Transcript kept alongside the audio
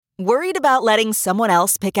Worried about letting someone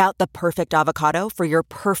else pick out the perfect avocado for your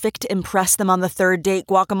perfect impress them on the third date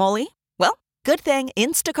guacamole? Well, good thing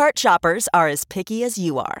Instacart shoppers are as picky as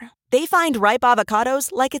you are. They find ripe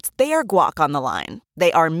avocados like it's their guac on the line.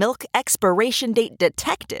 They are milk expiration date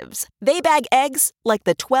detectives. They bag eggs like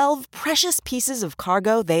the 12 precious pieces of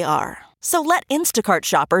cargo they are. So let Instacart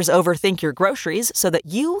shoppers overthink your groceries so that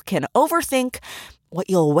you can overthink what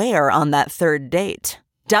you'll wear on that third date.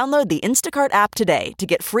 Download the Instacart app today to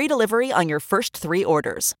get free delivery on your first 3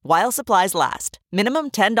 orders, while supplies last.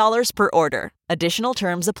 Minimum $10 per order. Additional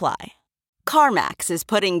terms apply. CarMax is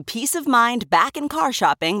putting peace of mind back in car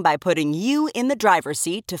shopping by putting you in the driver's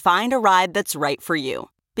seat to find a ride that's right for you.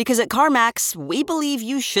 Because at CarMax, we believe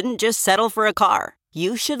you shouldn't just settle for a car.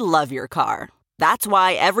 You should love your car. That's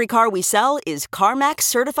why every car we sell is CarMax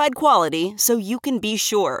certified quality, so you can be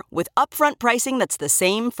sure with upfront pricing that's the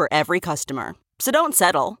same for every customer. So don't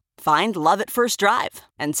settle. Find love at first drive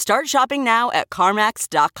and start shopping now at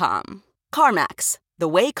CarMax.com. CarMax, the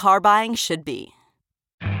way car buying should be.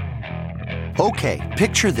 Okay,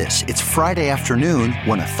 picture this. It's Friday afternoon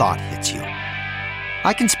when a thought hits you.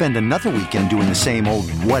 I can spend another weekend doing the same old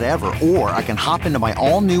whatever, or I can hop into my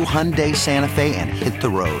all-new Hyundai Santa Fe and hit the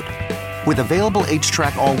road. With available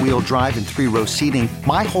H-Track all-wheel drive and 3-row seating,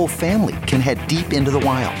 my whole family can head deep into the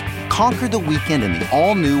wild. Conquer the weekend in the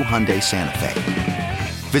all-new Hyundai Santa Fe.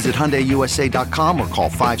 Visit HyundaiUSA.com or call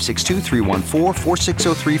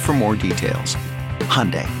 562-314-4603 for more details.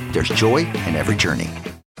 Hyundai, there's joy in every journey.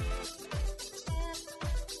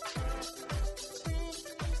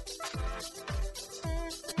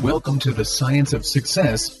 Welcome to the Science of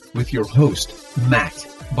Success with your host, Matt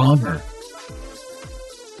Bodner.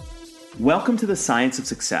 Welcome to the Science of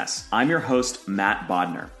Success. I'm your host, Matt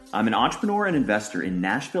Bodner. I'm an entrepreneur and investor in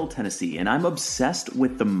Nashville, Tennessee, and I'm obsessed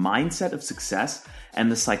with the mindset of success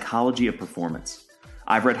and the psychology of performance.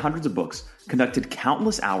 I've read hundreds of books, conducted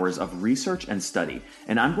countless hours of research and study,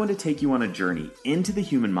 and I'm going to take you on a journey into the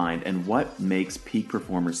human mind and what makes peak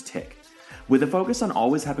performers tick, with a focus on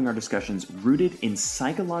always having our discussions rooted in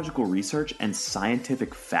psychological research and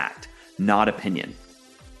scientific fact, not opinion.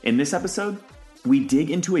 In this episode, we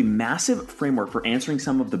dig into a massive framework for answering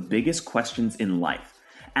some of the biggest questions in life.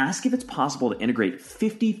 Ask if it's possible to integrate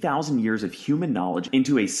 50,000 years of human knowledge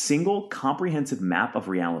into a single comprehensive map of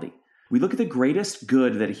reality. We look at the greatest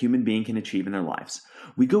good that a human being can achieve in their lives.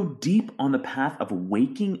 We go deep on the path of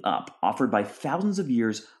waking up offered by thousands of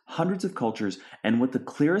years, hundreds of cultures, and what the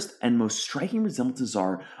clearest and most striking resemblances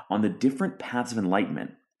are on the different paths of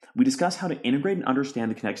enlightenment. We discuss how to integrate and understand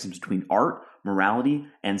the connections between art, morality,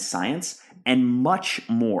 and science, and much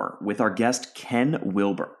more with our guest, Ken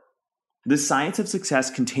Wilber. The Science of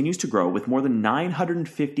Success continues to grow with more than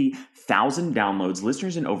 950,000 downloads,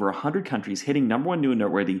 listeners in over 100 countries hitting #1 new and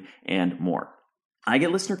noteworthy, and more. I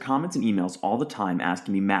get listener comments and emails all the time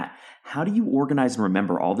asking me, Matt, how do you organize and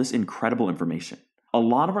remember all this incredible information? A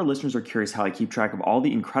lot of our listeners are curious how I keep track of all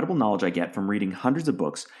the incredible knowledge I get from reading hundreds of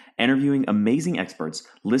books, interviewing amazing experts,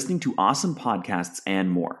 listening to awesome podcasts,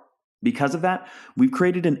 and more. Because of that, we've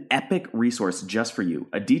created an epic resource just for you,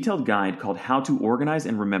 a detailed guide called How to Organize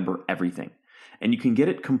and Remember Everything. And you can get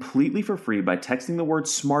it completely for free by texting the word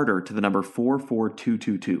SMARTER to the number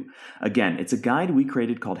 44222. Again, it's a guide we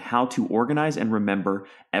created called How to Organize and Remember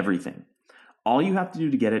Everything. All you have to do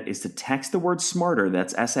to get it is to text the word SMARTER,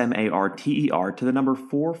 that's SMARTER, to the number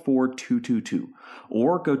 44222,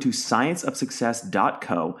 or go to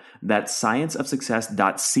scienceofsuccess.co, that's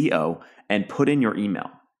scienceofsuccess.co, and put in your email.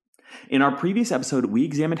 In our previous episode, we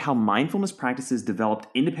examined how mindfulness practices developed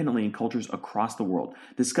independently in cultures across the world,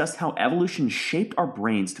 discussed how evolution shaped our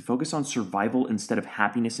brains to focus on survival instead of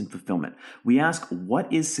happiness and fulfillment. We ask, what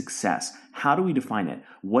is success? How do we define it?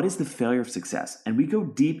 What is the failure of success? And we go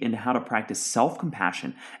deep into how to practice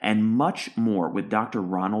self-compassion and much more with Dr.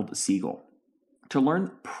 Ronald Siegel. To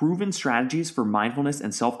learn proven strategies for mindfulness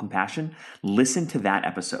and self-compassion, listen to that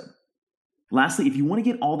episode. Lastly, if you want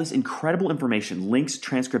to get all this incredible information, links,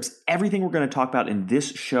 transcripts, everything we're going to talk about in this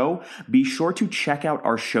show, be sure to check out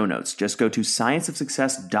our show notes. Just go to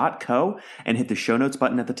scienceofsuccess.co and hit the show notes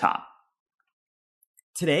button at the top.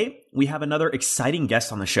 Today, we have another exciting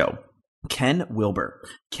guest on the show, Ken Wilber.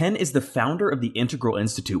 Ken is the founder of the Integral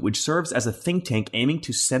Institute, which serves as a think tank aiming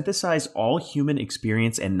to synthesize all human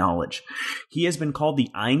experience and knowledge. He has been called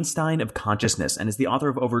the Einstein of consciousness and is the author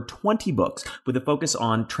of over 20 books with a focus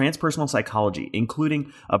on transpersonal psychology,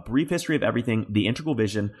 including A Brief History of Everything, The Integral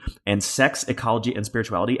Vision, and Sex, Ecology, and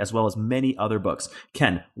Spirituality, as well as many other books.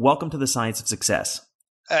 Ken, welcome to the Science of Success.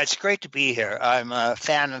 It's great to be here. I'm a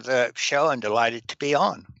fan of the show and delighted to be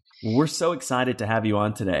on. We're so excited to have you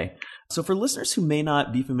on today. So for listeners who may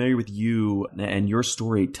not be familiar with you and your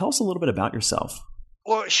story, tell us a little bit about yourself.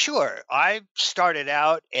 Well, sure. I started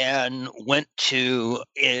out and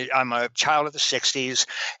I'm a child of the 60s,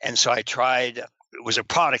 and so I tried, it was a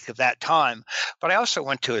product of that time, but I also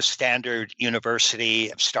went to a standard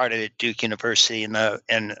university. I started at Duke University in the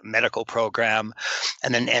medical program,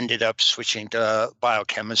 and then ended up switching to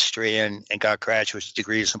biochemistry and got graduate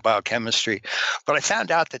degrees in biochemistry. But I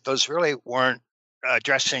found out that those really weren't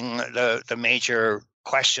addressing the major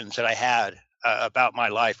questions that I had about my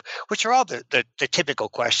life, which are all the typical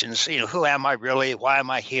questions. Who am I really? Why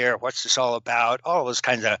am I here? What's this all about? All those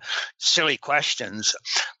kinds of silly questions.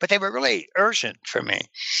 But they were really urgent for me.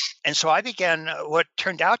 And so I began what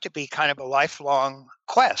turned out to be kind of a lifelong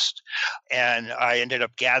quest. And I ended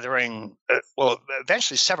up gathering,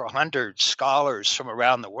 eventually several hundred scholars from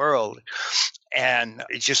around the world, and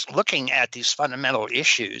just looking at these fundamental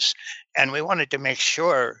issues. And we wanted to make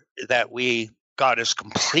sure that we got as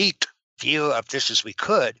complete view of this as we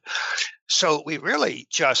could. So we really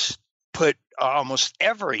just put almost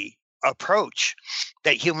every approach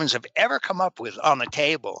that humans have ever come up with on the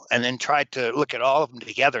table, and then tried to look at all of them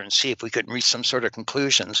together and see if we could reach some sort of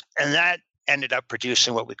conclusions. And that ended up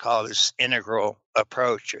producing what we call this integral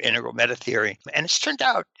approach or integral meta theory. And it's turned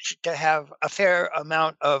out to have a fair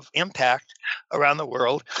amount of impact around the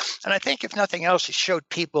world. And I think if nothing else, it showed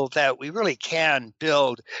people that we really can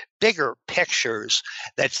build bigger pictures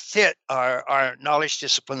that fit our knowledge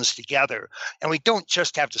disciplines together. And we don't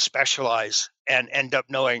just have to specialize and end up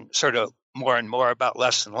knowing sort of more and more about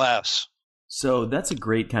less and less. So that's a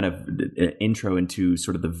great kind of intro into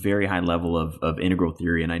sort of the very high level of integral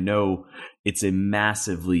theory. And I know it's a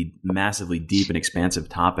massively, massively deep and expansive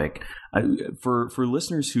topic. For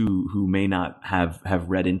listeners who may not have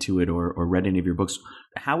read into it or read any of your books,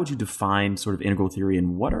 how would you define sort of integral theory,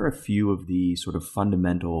 and what are a few of the sort of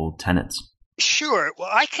fundamental tenets? Sure. Well,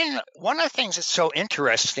 one of the things that's so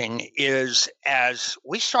interesting is as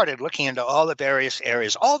we started looking into all the various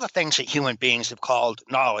areas, all the things that human beings have called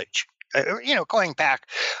knowledge, going back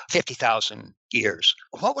 50,000 years.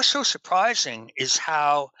 What was so surprising is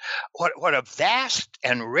what a vast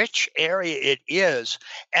and rich area it is,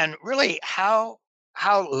 and really how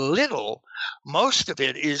little most of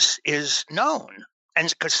it is known. And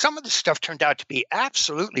because some of the stuff turned out to be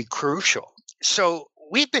absolutely crucial. So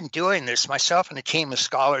we've been doing this, myself and a team of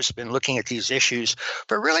scholars have been looking at these issues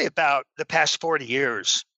for really about the past 40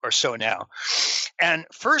 years or so now. And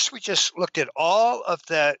first, we just looked at all of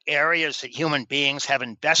the areas that human beings have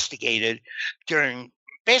investigated during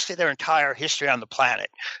basically their entire history on the planet: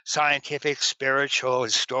 scientific, spiritual,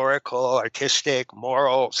 historical, artistic,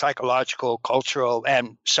 moral, psychological, cultural,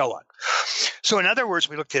 and so on. So in other words,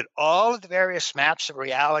 we looked at all of the various maps of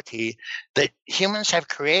reality that humans have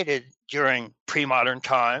created during pre-modern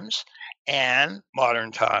times and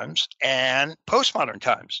modern times and postmodern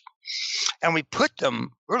times. And we put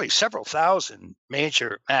them, really several thousand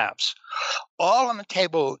major maps, all on the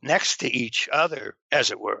table next to each other,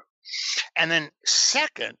 as it were. And then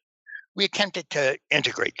second, we attempted to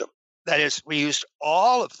integrate them. That is, we used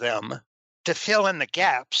all of them to fill in the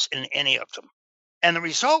gaps in any of them. And the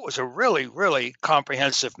result was a really, really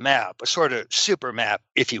comprehensive map, a sort of super map,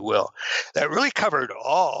 if you will, that really covered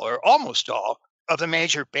all or almost all of the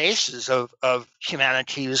major bases of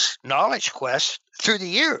humanity's knowledge quest through the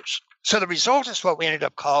years. So the result is what we ended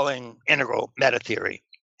up calling integral meta theory.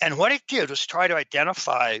 And what it did was try to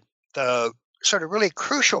identify the sort of really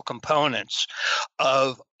crucial components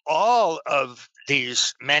of all of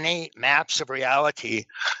these many maps of reality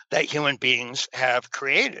that human beings have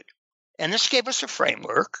created. And this gave us a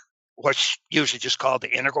framework, what's usually just called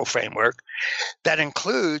the integral framework, that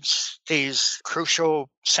includes these crucial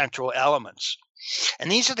central elements.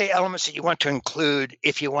 And these are the elements that you want to include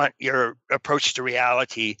if you want your approach to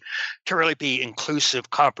reality to really be inclusive,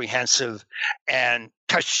 comprehensive, and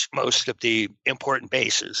touch most of the important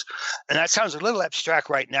bases. And that sounds a little abstract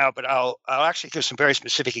right now, but I'll actually give some very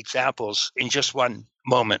specific examples in just one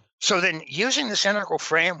moment. So then, using this integral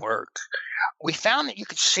framework, we found that you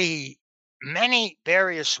could see many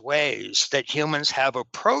various ways that humans have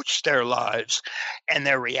approached their lives and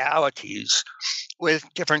their realities with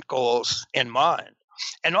different goals in mind.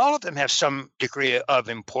 And all of them have some degree of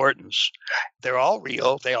importance. They're all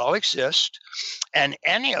real, they all exist, and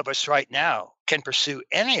any of us right now can pursue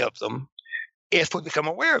any of them if we become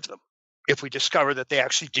aware of them, if we discover that they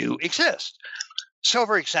actually do exist. So,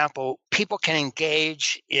 for example, people can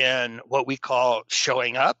engage in what we call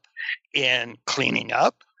showing up, in cleaning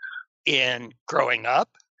up, in growing up,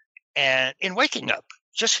 and in waking up,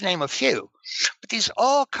 just to name a few. But these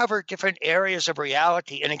all cover different areas of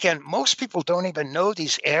reality. And again, most people don't even know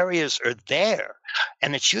these areas are there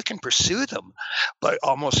and that you can pursue them. But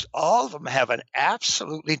almost all of them have an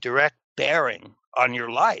absolutely direct bearing on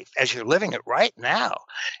your life as you're living it right now,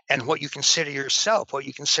 and what you consider yourself, what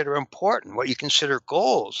you consider important, what you consider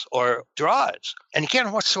goals or drives. And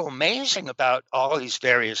again, what's so amazing about all of these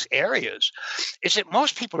various areas is that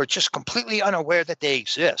most people are just completely unaware that they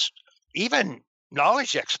exist. Even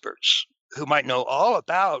knowledge experts who might know all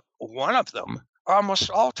about one of them are almost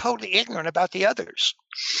all totally ignorant about the others.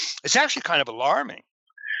 It's actually kind of alarming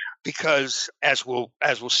because, as we'll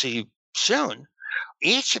see soon,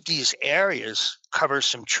 each of these areas covers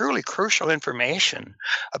some truly crucial information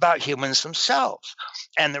about humans themselves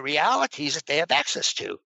and the realities that they have access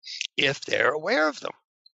to if they're aware of them.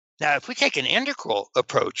 Now, if we take an integral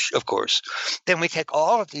approach, of course, then we take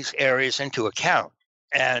all of these areas into account.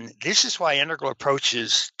 And this is why integral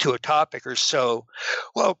approaches to a topic are so,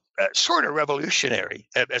 sort of revolutionary,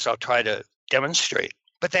 as I'll try to demonstrate.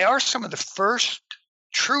 But they are some of the first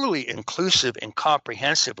truly inclusive and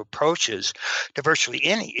comprehensive approaches to virtually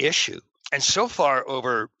any issue. And so far,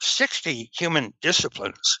 over 60 human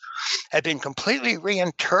disciplines have been completely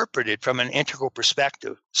reinterpreted from an integral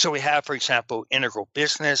perspective. So we have, for example, integral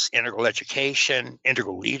business, integral education,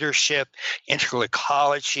 integral leadership, integral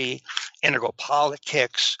ecology, integral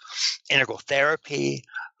politics, integral therapy,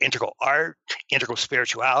 integral art, integral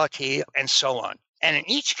spirituality, and so on. And in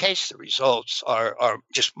each case, the results are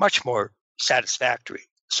just much more satisfactory.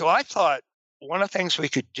 So I thought one of the things we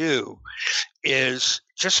could do is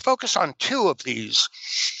just focus on two of these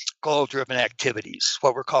goal-driven activities,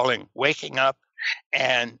 what we're calling waking up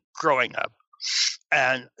and growing up,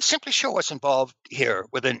 and simply show what's involved here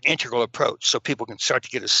with an integral approach so people can start to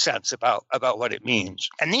get a sense about what it means.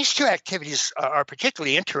 And these two activities are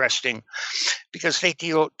particularly interesting because they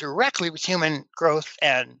deal directly with human growth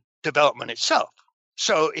and development itself.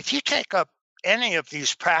 So if you take up any of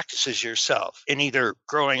these practices yourself in either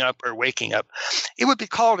growing up or waking up, it would be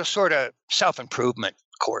called a sort of self-improvement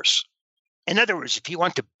course. In other words, if you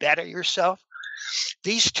want to better yourself,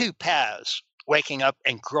 these two paths, waking up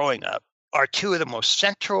and growing up, are two of the most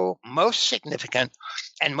central, most significant,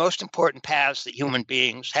 and most important paths that human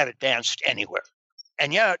beings have advanced anywhere.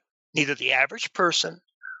 And yet, neither the average person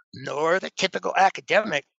nor the typical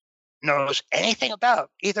academic knows anything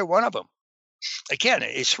about either one of them. Again,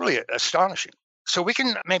 it's really astonishing. So we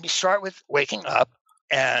can maybe start with waking up,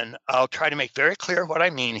 and I'll try to make very clear what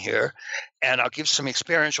I mean here, and I'll give some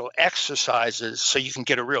experiential exercises so you can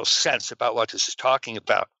get a real sense about what this is talking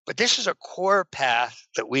about. But this is a core path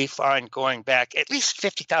that we find going back at least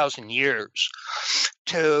 50,000 years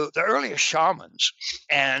to the earliest shamans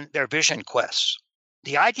and their vision quests.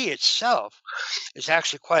 The idea itself is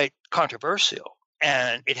actually quite controversial.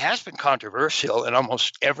 And it has been controversial in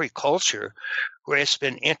almost every culture where it's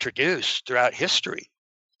been introduced throughout history.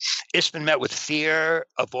 It's been met with fear,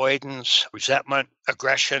 avoidance, resentment,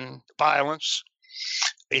 aggression, violence.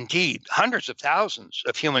 Indeed, hundreds of thousands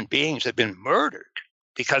of human beings have been murdered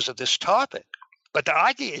because of this topic. But the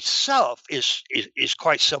idea itself is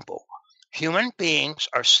quite simple. Human beings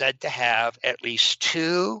are said to have at least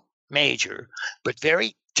two major but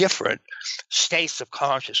very different states of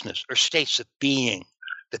consciousness or states of being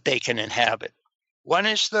that they can inhabit. One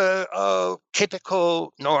is the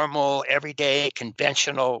typical, normal, everyday,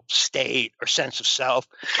 conventional state or sense of self.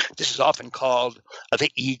 This is often called the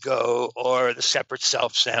ego or the separate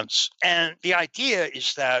self sense. And the idea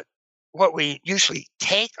is that what we usually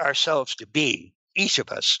take ourselves to be, each of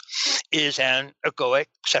us, is an egoic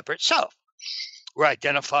separate self. We're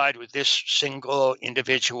identified with this single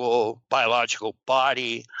individual biological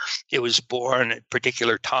body. It was born at a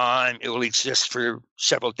particular time. It will exist for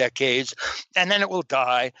several decades, and then it will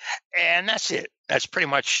die. And that's it. That's pretty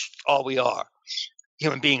much all we are.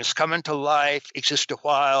 Human beings come into life, exist a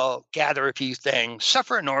while, gather a few things,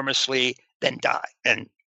 suffer enormously, then die. And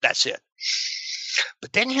that's it.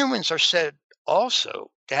 But then humans are said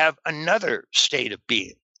also to have another state of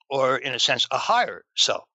being, or in a sense, a higher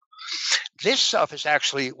self. This self is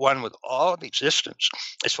actually one with all of existence.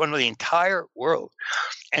 It's one with the entire world.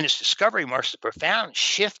 And its discovery marks a profound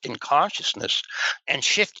shift in consciousness and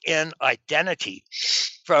shift in identity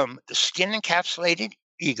from the skin-encapsulated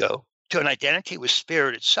ego to an identity with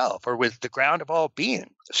spirit itself, or with the ground of all being,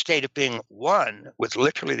 a state of being one with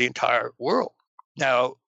literally the entire world.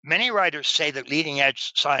 Now, many writers say that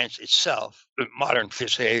leading-edge science itself, modern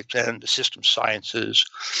physics and the system sciences,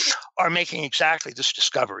 are making exactly this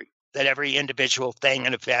discovery. that every individual thing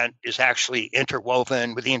and event is actually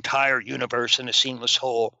interwoven with the entire universe in a seamless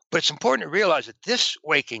whole. But it's important to realize that this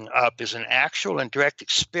waking up is an actual and direct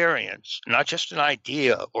experience, not just an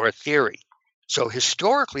idea or a theory. So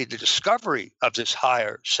historically, the discovery of this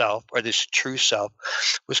higher self or this true self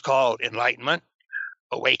was called enlightenment,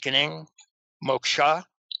 awakening, moksha,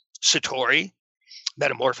 satori,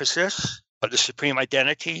 metamorphosis of the supreme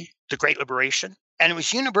identity, the great liberation. And it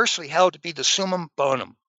was universally held to be the summum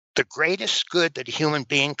bonum, the greatest good that a human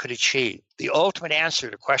being could achieve, the ultimate answer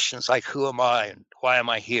to questions like who am I and why am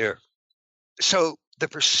I here? So the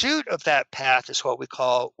pursuit of that path is what we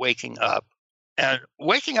call waking up. And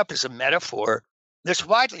waking up is a metaphor that's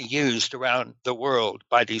widely used around the world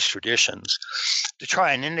by these traditions to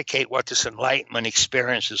try and indicate what this enlightenment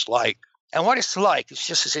experience is like. And what it's like is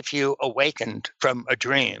just as if you awakened from a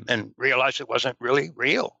dream and realized it wasn't really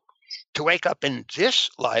real. To wake up in this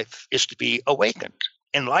life is to be awakened,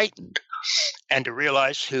 enlightened, and to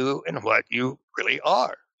realize who and what you really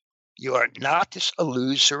are. You are not this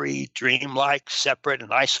illusory, dreamlike, separate,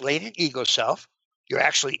 and isolated ego self. You're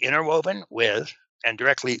actually interwoven with and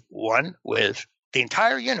directly one with the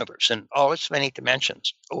entire universe in all its many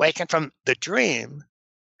dimensions. Awakened from the dream,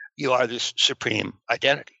 you are this supreme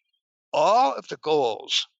identity. All of the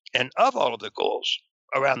goals, and of all of the goals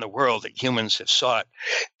around the world that humans have sought,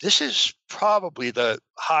 this is probably the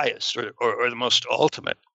highest or the most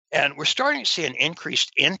ultimate. And we're starting to see an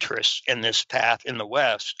increased interest in this path in the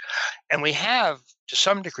West. And we have, to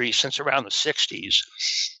some degree, since around the 60s,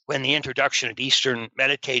 when the introduction of Eastern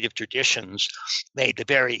meditative traditions made the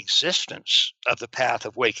very existence of the path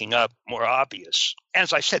of waking up more obvious.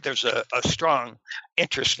 As I said, there's a strong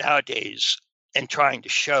interest nowadays in trying to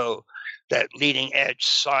show that leading edge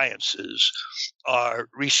sciences are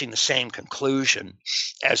reaching the same conclusion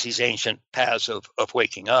as these ancient paths of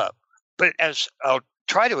waking up. But as I'll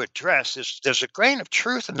try to address, there's a grain of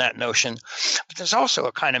truth in that notion, but there's also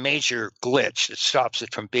a kind of major glitch that stops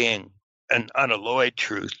it from being an unalloyed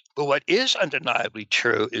truth. But what is undeniably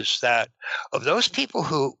true is that of those people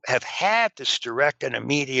who have had this direct and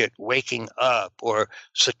immediate waking up or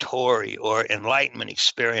satori or enlightenment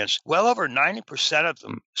experience, well over 90% of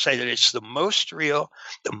them say that it's the most real,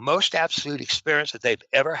 the most absolute experience that they've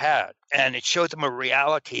ever had. And it showed them a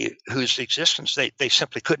reality whose existence they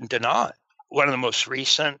simply couldn't deny. One of the most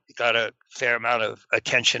recent got a fair amount of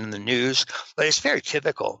attention in the news, but it's very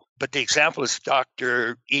typical. But the example is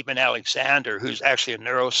Dr. Eben Alexander, who's actually a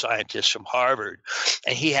neuroscientist from Harvard,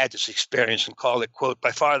 and he had this experience and called it, quote,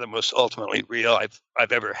 by far the most ultimately real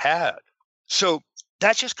I've ever had. So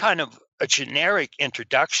that's just kind of a generic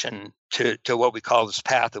introduction to what we call this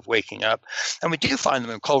path of waking up. And we do find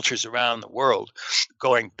them in cultures around the world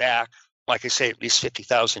going back, like I say, at least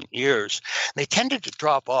 50,000 years. They tended to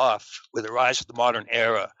drop off with the rise of the modern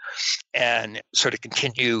era and sort of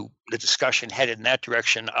continue the discussion headed in that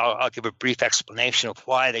direction. I'll give a brief explanation of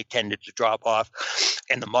why they tended to drop off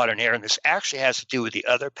in the modern era. And this actually has to do with the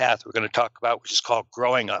other path we're going to talk about, which is called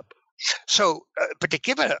growing up. So, but to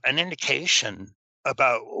give an indication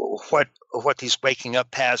about what these waking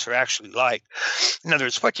up paths are actually like. In other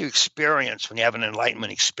words, what you experience when you have an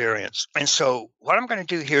enlightenment experience. And so what I'm going to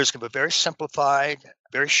do here is give a very simplified,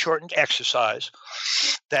 very shortened exercise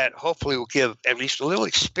that hopefully will give at least a little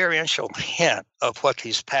experiential hint of what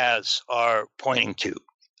these paths are pointing to.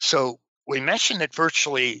 So we mentioned that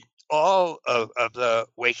virtually all of the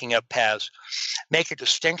waking up paths make a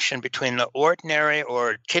distinction between the ordinary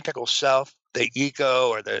or typical self, the ego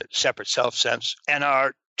or the separate self sense, and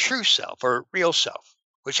our true self or real self,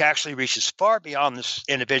 which actually reaches far beyond this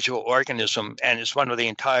individual organism and is one of the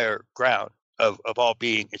entire ground of all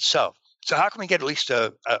being itself. So how can we get at least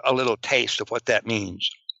a little taste of what that means?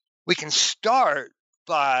 We can start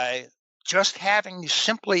by just having you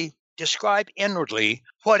simply describe inwardly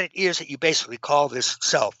what it is that you basically call this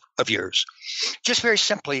self of yours. Just very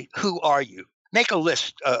simply, who are you? Make a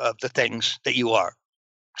list of the things that you are.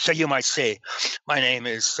 So you might say, my name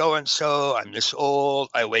is so-and-so, I'm this old,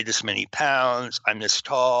 I weigh this many pounds, I'm this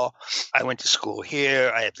tall, I went to school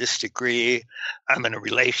here, I have this degree, I'm in a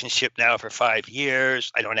relationship now for 5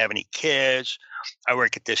 years, I don't have any kids, I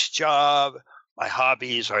work at this job, my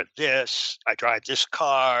hobbies are this, I drive this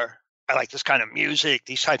car, I like this kind of music,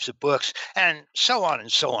 these types of books, and so on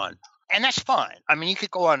and so on. And that's fine. I mean, you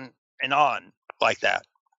could go on and on like that.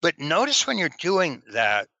 But notice when you're doing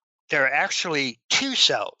that, there are actually two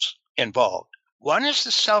selves involved. One is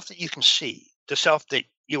the self that you can see, the self that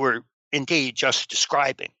you were indeed just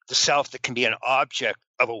describing, the self that can be an object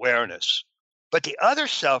of awareness. But the other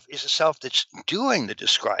self is the self that's doing the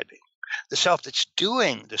describing, the self that's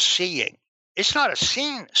doing the seeing. It's not a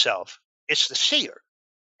seen self, it's the seer.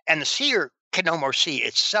 And the seer can no more see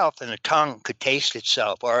itself than the tongue could taste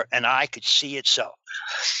itself or an eye could see itself.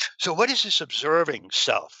 So what is this observing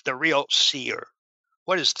self, the real seer?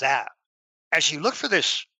 What is that? As you look for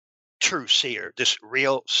this true seer, this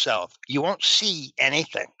real self, you won't see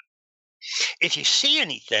anything. If you see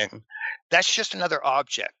anything, that's just another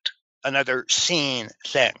object, another seen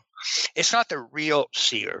thing. It's not the real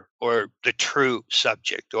seer or the true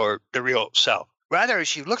subject or the real self. Rather,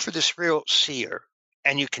 as you look for this real seer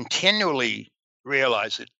and you continually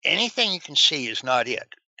realize that anything you can see is not it,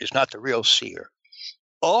 is not the real seer,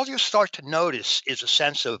 all you'll start to notice is a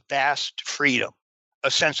sense of vast freedom,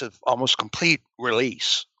 a sense of almost complete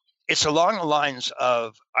release. It's along the lines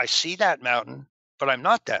of, I see that mountain, but I'm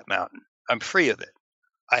not that mountain. I'm free of it.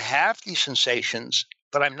 I have these sensations,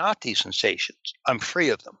 but I'm not these sensations. I'm free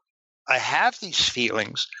of them. I have these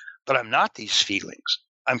feelings, but I'm not these feelings.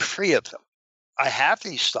 I'm free of them. I have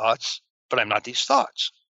these thoughts, but I'm not these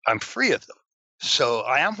thoughts. I'm free of them. So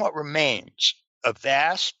I am what remains, a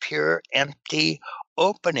vast, pure, empty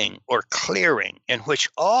opening or clearing in which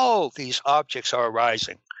all these objects are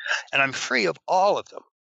arising, and I'm free of all of them.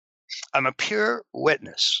 I'm a pure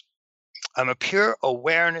witness. I'm a pure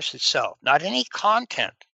awareness itself, not any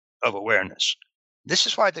content of awareness. This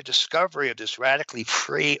is why the discovery of this radically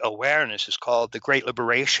free awareness is called the Great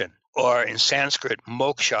Liberation, or in Sanskrit,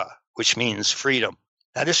 moksha, which means freedom.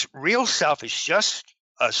 Now, this real self is just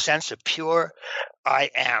a sense of pure I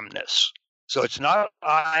amness. So it's not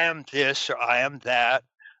I am this or I am that,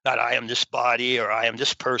 not I am this body or I am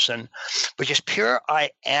this person, but just pure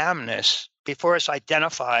I amness before it's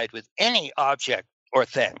identified with any object or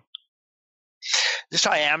thing. This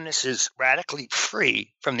I amness is radically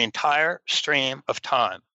free from the entire stream of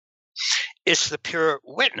time. It's the pure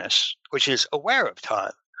witness, which is aware of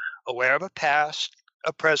time, aware of a past,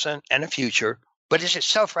 a present, and a future, but is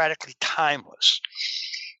itself radically timeless.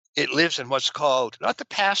 It lives in what's called not the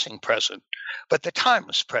passing present, but the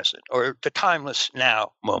timeless present, or the timeless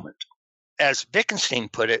now moment. As Wittgenstein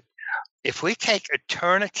put it, if we take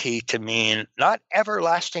eternity to mean not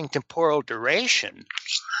everlasting temporal duration,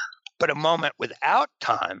 but a moment without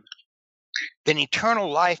time, then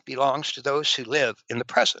eternal life belongs to those who live in the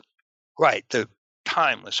present. Right, the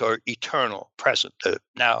timeless or eternal present, the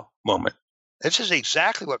now moment. This is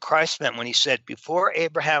exactly what Christ meant when he said, before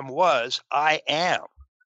Abraham was, I am.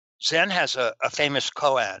 Zen has a famous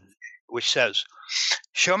koan which says,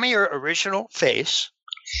 show me your original face.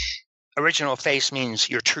 Original face means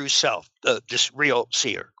your true self, this real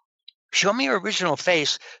seer. Show me your original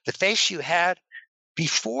face, the face you had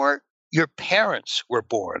before your parents were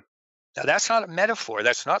born. Now, that's not a metaphor.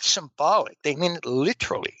 That's not symbolic. They mean it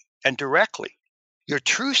literally and directly. Your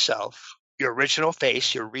true self, your original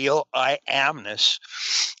face, your real I amness,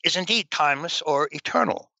 is indeed timeless or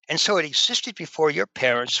eternal. And so it existed before your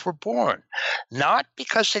parents were born, not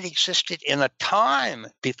because it existed in a time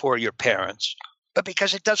before your parents, but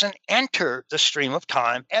because it doesn't enter the stream of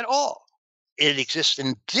time at all. It exists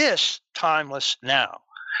in this timeless now,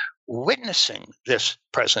 witnessing this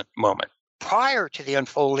present moment, prior to the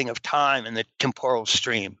unfolding of time in the temporal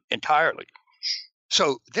stream entirely.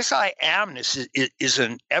 So this I amness is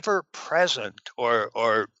an ever-present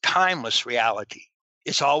or timeless reality.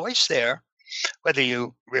 It's always there, whether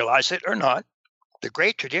you realize it or not. The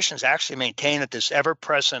great traditions actually maintain that this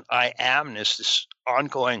ever-present I amness, this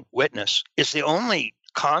ongoing witness, is the only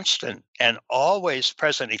constant and always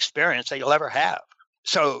present experience that you'll ever have.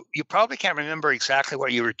 So you probably can't remember exactly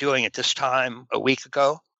what you were doing at this time a week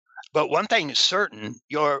ago, but one thing is certain,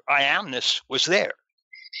 your I amness was there.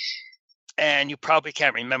 And you probably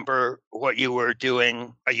can't remember what you were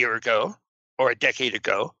doing a year ago or a decade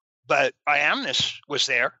ago, but I amness was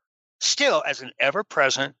there, still as an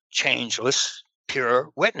ever-present, changeless, pure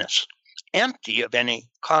witness, empty of any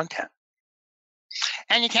content.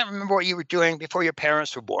 And you can't remember what you were doing before your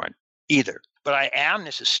parents were born either. But I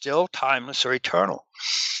amness is still timeless or eternal.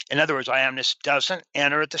 In other words, I amness doesn't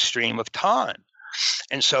enter the stream of time.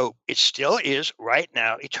 And so it still is right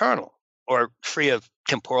now eternal or free of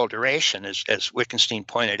temporal duration, as Wittgenstein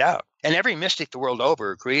pointed out. And every mystic the world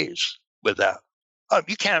over agrees with that.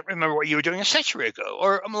 You can't remember what you were doing a century ago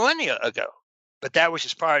or a millennia ago. But that which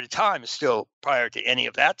is prior to time is still prior to any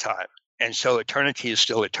of that time. And so eternity is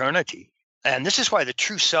still eternity. And this is why the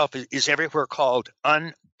true self is everywhere called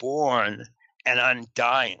unborn and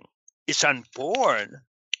undying. It's unborn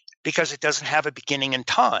because it doesn't have a beginning in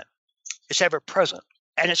time. It's ever present.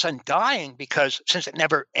 And it's undying because since it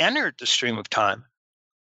never entered the stream of time,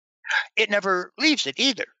 it never leaves it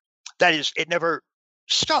either. That is, it never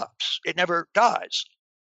stops. It never dies.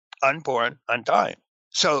 Unborn, undying.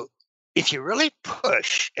 So if you really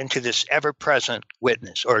push into this ever-present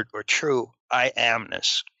witness or true I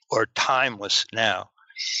amness or timeless now,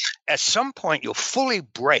 at some point you'll fully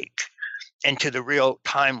break into the real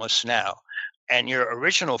timeless now. And your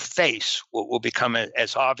original face will become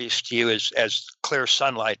as obvious to you as clear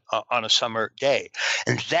sunlight on a summer day.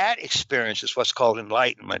 And that experience is what's called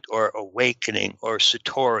enlightenment or awakening or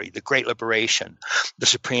satori, the great liberation, the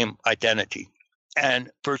supreme identity. And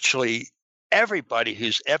virtually everybody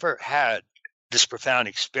who's ever had this profound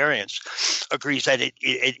experience agrees that it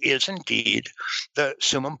is indeed the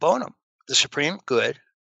summum bonum, the supreme good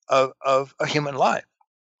of a human life.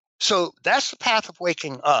 So that's the path of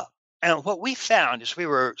waking up. And what we found is we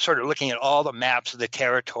were sort of looking at all the maps of the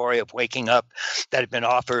territory of waking up that have been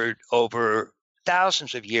offered over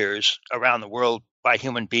thousands of years around the world by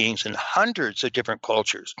human beings in hundreds of different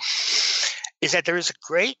cultures, is that there is a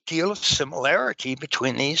great deal of similarity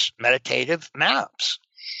between these meditative maps.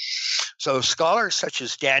 So scholars such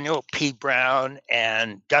as Daniel P. Brown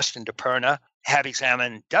and Dustin DePerna have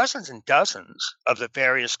examined dozens and dozens of the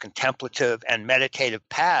various contemplative and meditative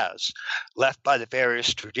paths left by the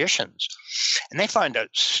various traditions. And they find a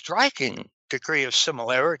striking degree of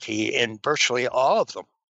similarity in virtually all of them.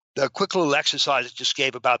 The quick little exercise I just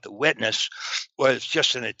gave about the witness was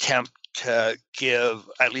just an attempt to give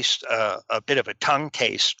at least a bit of a tongue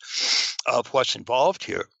taste of what's involved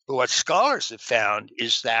here. But what scholars have found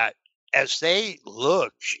is that as they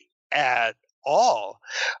look at all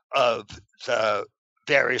of the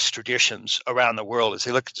various traditions around the world, as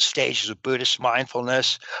they look at the stages of Buddhist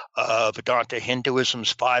mindfulness, Vedanta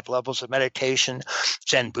Hinduism's 5 levels of meditation,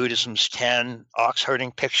 Zen Buddhism's 10, ox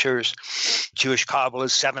herding pictures, Jewish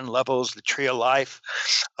Kabbalah's 7 levels, the Tree of Life,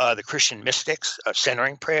 the Christian mystics,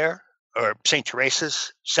 centering prayer, or St.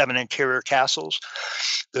 Teresa's 7 interior castles,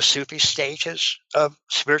 the Sufi stages of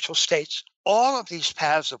spiritual states. All of these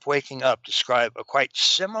paths of waking up describe a quite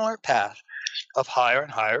similar path of higher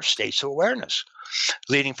and higher states of awareness,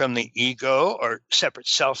 leading from the ego or separate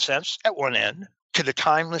self-sense at one end to the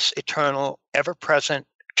timeless, eternal, ever-present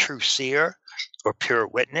true seer or pure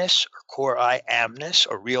witness or core I amness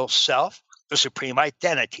or real self, the supreme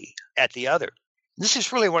identity at the other. This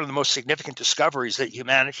is really one of the most significant discoveries that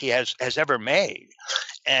humanity has ever made,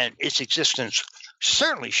 and its existence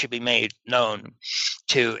certainly should be made known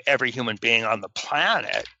to every human being on the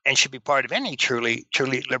planet and should be part of any truly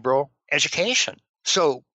liberal education.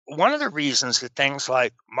 So one of the reasons that things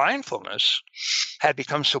like mindfulness have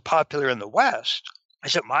become so popular in the West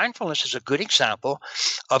is that mindfulness is a good example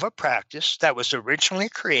of a practice that was originally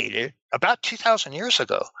created about 2,000 years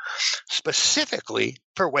ago, specifically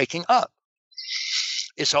for waking up.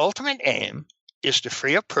 Its ultimate aim is to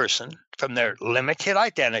free a person from their limited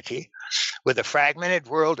identity with a fragmented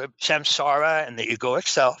world of samsara and the egoic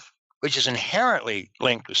self, which is inherently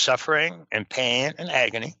linked with suffering and pain and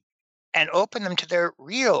agony, and open them to their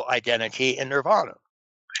real identity in nirvana.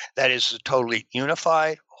 That is a totally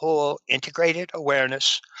unified, whole, integrated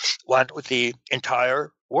awareness, one with the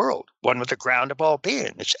entire world, one with the ground of all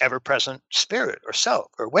being, its ever-present spirit or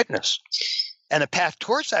self or witness. And the path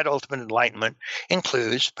towards that ultimate enlightenment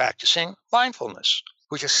includes practicing mindfulness,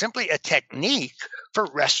 which is simply a technique for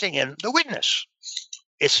resting in the witness.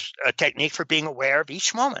 It's a technique for being aware of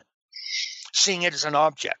each moment, seeing it as an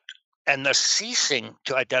object, and thus ceasing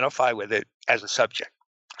to identify with it as a subject.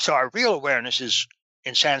 So our real awareness is,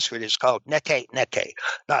 in Sanskrit, is called nete nete.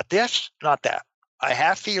 Not this, not that. I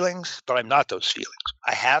have feelings, but I'm not those feelings.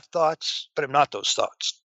 I have thoughts, but I'm not those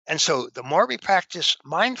thoughts. And so the more we practice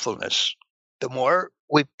mindfulness, the more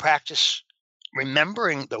we practice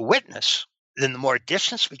remembering the witness, then the more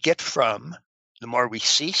distance we get from, the more we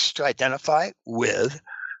cease to identify with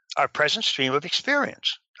our present stream of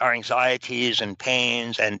experience, our anxieties and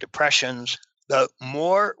pains and depressions, the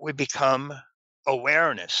more we become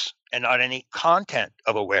awareness and not any content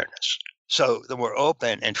of awareness. So the more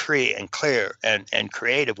open and free and clear and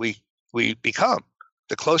creative we become,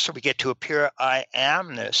 the closer we get to a pure I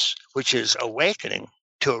amness, which is awakening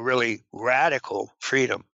to a really radical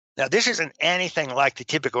freedom. Now, this isn't anything like the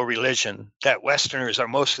typical religion that Westerners are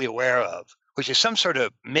mostly aware of, which is some sort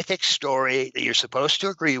of mythic story that you're supposed to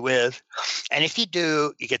agree with. And if you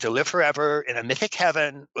do, you get to live forever in a mythic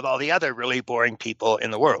heaven with all the other really boring people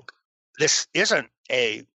in the world. This isn't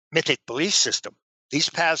a mythic belief system. These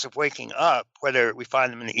paths of waking up, whether we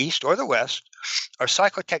find them in the East or the West, are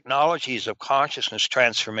psychotechnologies of consciousness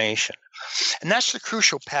transformation. And that's the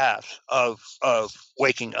crucial path of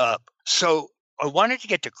waking up. So I wanted to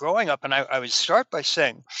get to growing up, and I would start by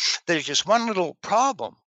saying there's just one little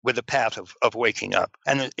problem with the path of waking up.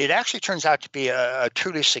 And it actually turns out to be a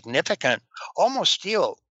truly significant, almost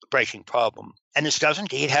breaking problem. And this does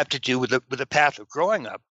indeed have to do with the path of growing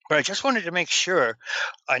up. But I just wanted to make sure,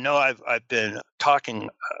 I know I've been talking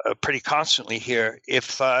pretty constantly here,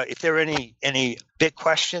 if there are any big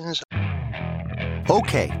questions.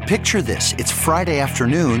 Okay, picture this. It's Friday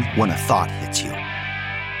afternoon when a thought hits you.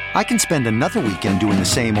 I can spend another weekend doing the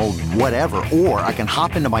same old whatever, or I can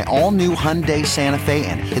hop into my all-new Hyundai Santa Fe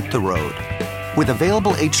and hit the road. With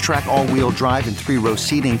available H-Track all-wheel drive and 3-row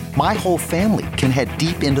seating, my whole family can head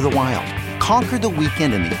deep into the wild. Conquer the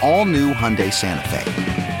weekend in the all-new Hyundai Santa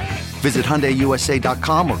Fe. Visit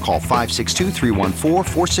HyundaiUSA.com or call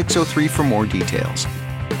 562-314-4603 for more details.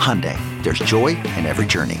 Hyundai, there's joy in every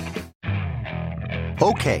journey.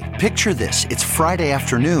 Okay, picture this. It's Friday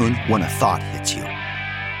afternoon when a thought hits you.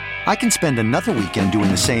 I can spend another weekend doing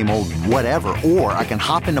the same old whatever, or I can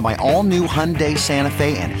hop into my all-new Hyundai Santa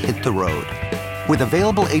Fe and hit the road. With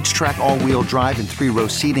available H-Track all-wheel drive and 3-row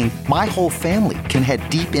seating, my whole family can head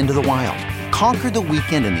deep into the wild. Conquer the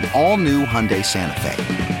weekend in the all-new Hyundai Santa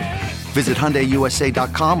Fe. Visit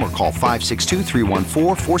HyundaiUSA.com or call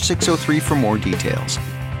 562-314-4603 for more details.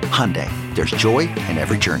 Hyundai, there's joy in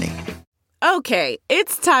every journey. Okay,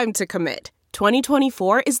 it's time to commit.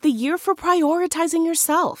 2024 is the year for prioritizing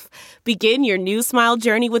yourself. Begin your new smile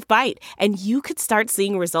journey with Byte, and you could start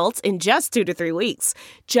seeing results in just 2 to 3 weeks.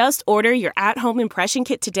 Just order your at-home impression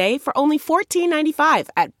kit today for only $14.95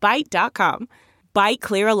 at Byte.com. Byte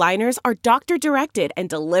Clear aligners are doctor-directed and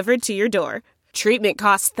delivered to your door. Treatment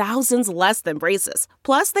costs thousands less than braces.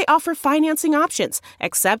 Plus, they offer financing options,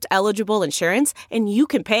 accept eligible insurance, and you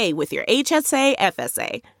can pay with your HSA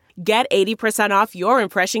FSA. Get 80% off your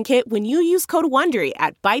impression kit when you use code WONDERY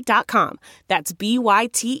at Byte.com. That's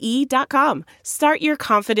BYTE.com. Start your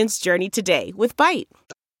confidence journey today with Byte.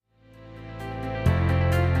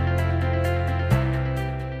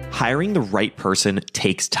 Hiring the right person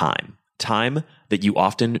takes time that you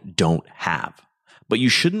often don't have. But you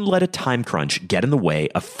shouldn't let a time crunch get in the way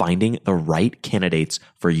of finding the right candidates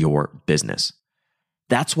for your business.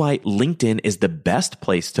 That's why LinkedIn is the best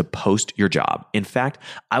place to post your job. In fact,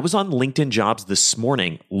 I was on LinkedIn Jobs this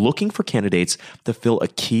morning looking for candidates to fill a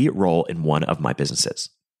key role in one of my businesses.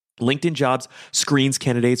 LinkedIn Jobs screens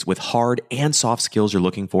candidates with hard and soft skills you're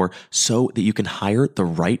looking for so that you can hire the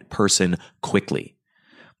right person quickly.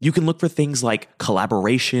 You can look for things like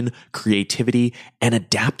collaboration, creativity, and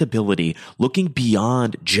adaptability, looking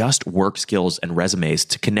beyond just work skills and resumes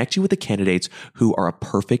to connect you with the candidates who are a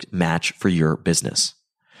perfect match for your business.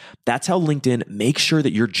 That's how LinkedIn makes sure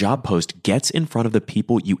that your job post gets in front of the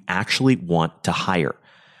people you actually want to hire,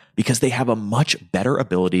 because they have a much better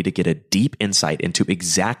ability to get a deep insight into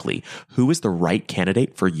exactly who is the right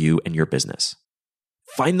candidate for you and your business.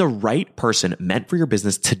 Find the right person meant for your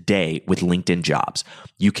business today with LinkedIn Jobs.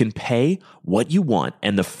 You can pay what you want,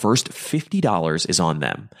 and the first $50 is on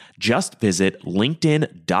them. Just visit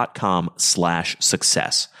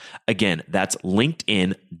linkedin.com/success. Again, that's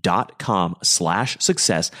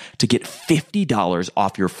linkedin.com/success to get $50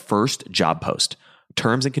 off your first job post.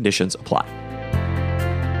 Terms and conditions apply.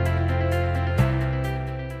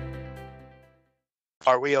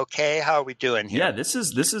 Are we okay? How are we doing here? Yeah, this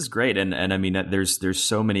is great, and I mean, there's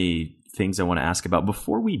so many things I want to ask about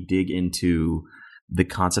before we dig into the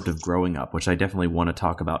concept of growing up, which I definitely want to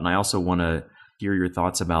talk about, and I also want to hear your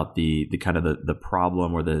thoughts about the kind of the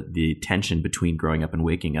problem or the tension between growing up and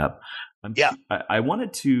waking up. I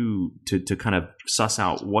wanted to kind of suss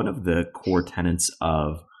out one of the core tenets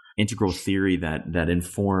of integral theory that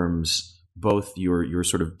informs both your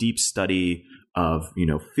sort of deep study of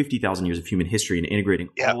 50,000 years of human history and integrating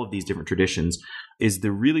all of these different traditions is the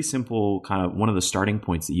really simple kind of one of the starting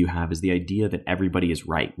points that you have is the idea that everybody is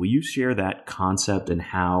right. Will you share that concept and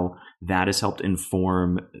how that has helped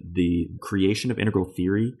inform the creation of integral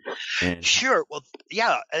theory? Sure. Well,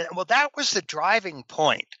 yeah. Well, that was the driving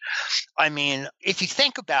point. I mean, if you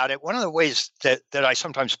think about it, one of the ways that I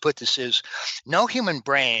sometimes put this is no human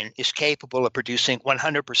brain is capable of producing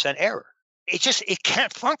 100% error. It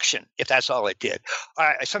can't function if that's all it did.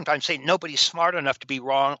 I sometimes say nobody's smart enough to be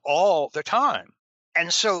wrong all the time.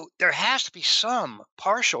 And so there has to be some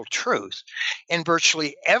partial truth in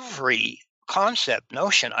virtually every concept,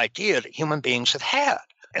 notion, idea that human beings have had.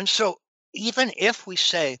 And so even if we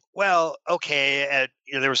say, well, okay,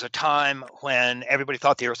 there was a time when everybody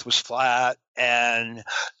thought the earth was flat and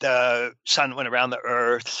the sun went around the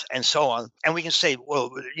earth and so on. And we can say,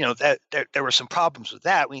 well, that there were some problems with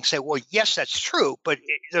that. We can say, well, yes, that's true. But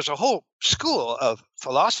there's a whole school of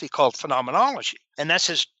philosophy called phenomenology. And that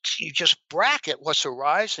says you just bracket what's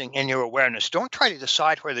arising in your awareness. Don't try to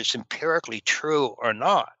decide whether it's empirically true or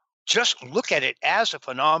not. Just look at it as a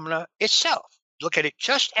phenomena itself. Look at it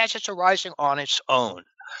just as it's arising on its own.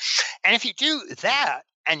 And if you do that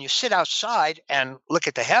and you sit outside and look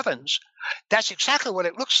at the heavens, that's exactly what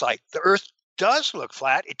it looks like. The Earth does look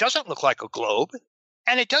flat. It doesn't look like a globe.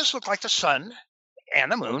 And it does look like the sun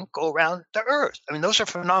and the moon go around the Earth. I mean, those are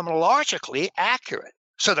phenomenologically accurate.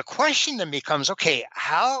 So the question then becomes, okay,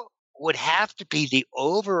 how would have to be the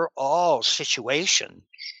overall situation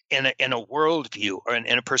in a worldview or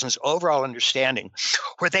in a person's overall understanding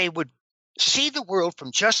where they would see the world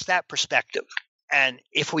from just that perspective? And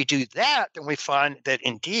if we do that, then we find that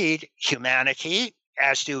indeed humanity,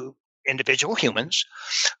 as do individual humans,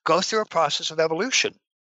 go through a process of evolution.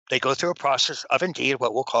 They go through a process of indeed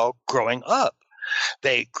what we'll call growing up.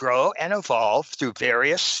 They grow and evolve through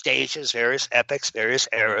various stages, various epochs, various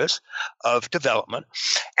eras of development.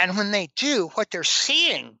 And when they do, what they're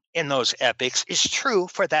seeing in those epochs is true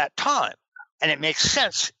for that time. And it makes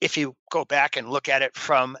sense if you go back and look at it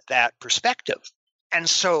from that perspective. And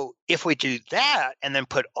so if we do that and then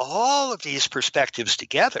put all of these perspectives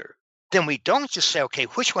together, then we don't just say, okay,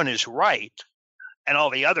 which one is right and all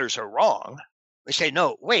the others are wrong. We say,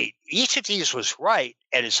 no, wait, each of these was right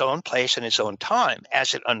at its own place and its own time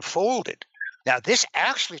as it unfolded. Now, this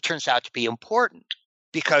actually turns out to be important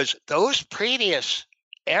because those previous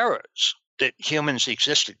eras that humans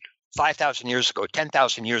existed 5,000 years ago,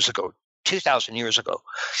 10,000 years ago, 2,000 years ago,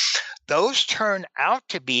 those turn out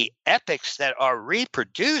to be epochs that are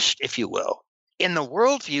reproduced, if you will, in the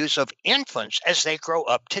worldviews of infants as they grow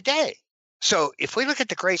up today. So if we look at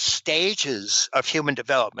the great stages of human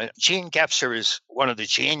development, Gene Gebser is one of the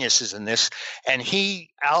geniuses in this, and he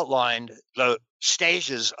outlined the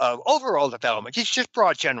stages of overall development, just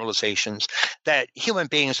broad generalizations that human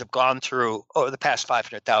beings have gone through over the past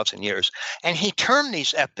 500,000 years. And he termed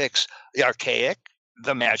these epochs the archaic,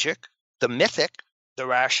 the magic, the mythic, the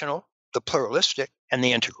rational, the pluralistic, and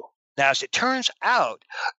the integral. Now, as it turns out,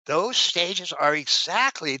 those stages are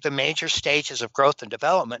exactly the major stages of growth and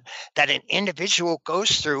development that an individual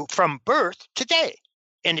goes through from birth to day.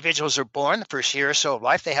 Individuals are born the first year or so of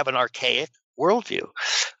life, they have an archaic worldview.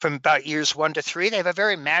 From about years 1 to 3, they have a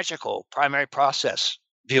very magical primary process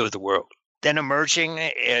view of the world. Then emerging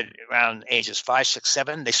at around ages 5, 6,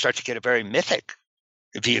 7, they start to get a very mythic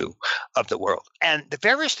view of the world. And the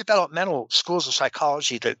various developmental schools of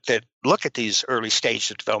psychology that look at these early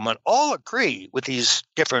stages of development all agree with these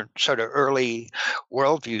different sort of early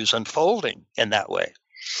worldviews unfolding in that way.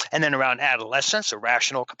 And then around adolescence, a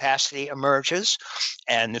rational capacity emerges.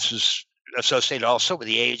 And this is associated also with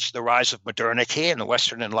the rise of modernity and the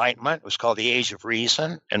Western Enlightenment. It was called the Age of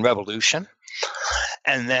Reason and Revolution.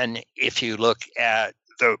 And then if you look at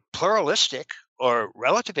the pluralistic or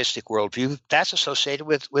relativistic worldview, that's associated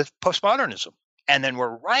with postmodernism. And then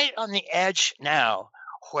we're right on the edge now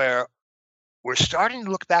where we're starting to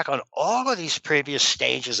look back on all of these previous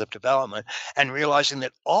stages of development and realizing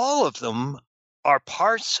that all of them are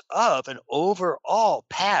parts of an overall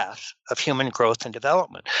path of human growth and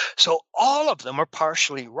development. So all of them are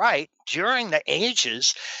partially right during the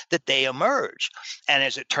ages that they emerge. And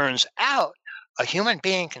as it turns out, a human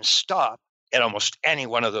being can stop at almost any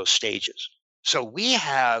one of those stages. So we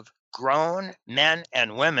have grown men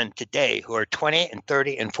and women today who are 20 and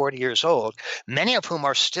 30 and 40 years old, many of whom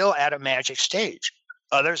are still at a magic stage.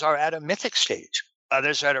 Others are at a mythic stage.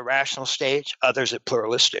 Others at a rational stage. Others at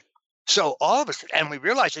pluralistic. So all of us, and we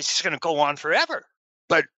realize it's just going to go on forever.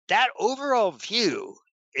 But that overall view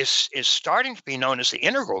is starting to be known as the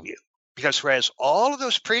integral view, because whereas all of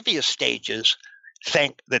those previous stages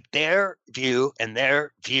think that their view and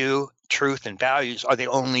their view, truth and values are the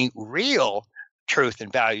only real truth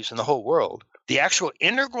and values in the whole world, the actual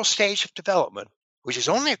integral stage of development, which is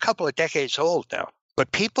only a couple of decades old now,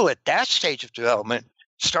 but people at that stage of development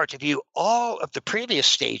start to view all of the previous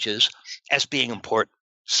stages as being important.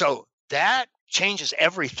 So that changes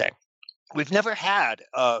everything. We've never had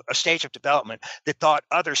a stage of development that thought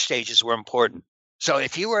other stages were important. So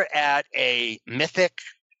if you were at a mythic,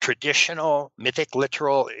 traditional, mythic,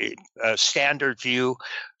 literal, standard view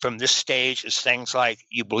from this stage is things like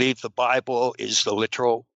you believe the Bible is the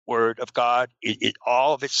literal word of God.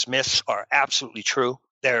 All of its myths are absolutely true.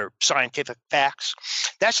 They're scientific facts.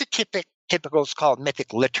 That's a typical, it's called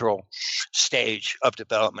mythic literal stage of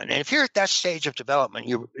development. And if you're at that stage of development,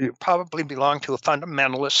 you probably belong to a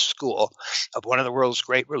fundamentalist school of one of the world's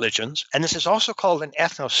great religions. And this is also called an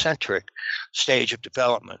ethnocentric stage of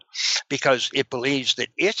development because it believes that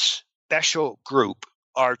its special group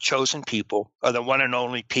are chosen people, are the one and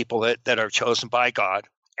only people that are chosen by God.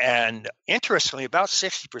 And interestingly, about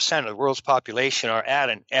 60% of the world's population are at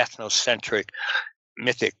an ethnocentric,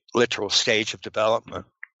 mythic, literal stage of development.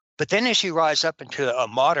 But then as you rise up into a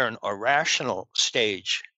modern or rational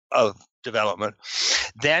stage of development.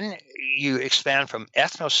 Then you expand from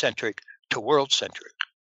ethnocentric to world-centric.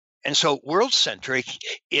 And so world-centric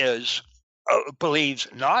believes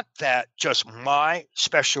not that just my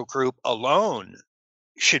special group alone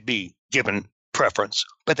should be given preference,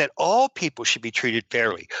 but that all people should be treated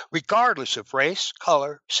fairly, regardless of race,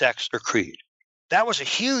 color, sex, or creed. That was a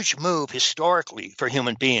huge move historically for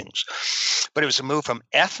human beings, but it was a move from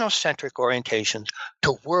ethnocentric orientations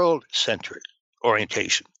to world-centric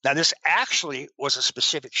orientation. Now, this actually was a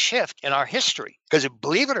specific shift in our history, because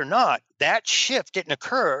believe it or not, that shift didn't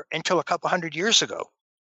occur until a couple hundred years ago.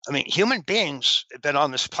 I mean, human beings have been on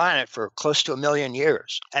this planet for close to 1 million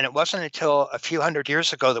years. And it wasn't until a few hundred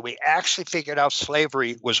years ago that we actually figured out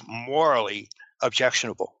slavery was morally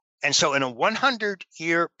objectionable. And so in a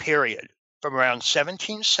 100-year period, from around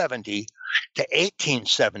 1770 to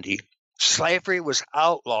 1870, slavery was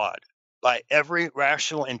outlawed by every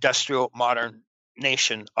rational, industrial, modern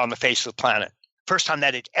nation on the face of the planet. First time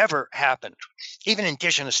that had ever happened. Even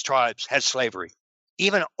indigenous tribes had slavery.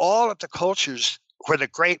 Even all of the cultures where the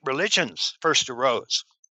great religions first arose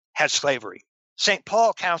had slavery. St.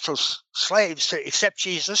 Paul counsels slaves to accept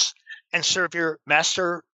Jesus and serve your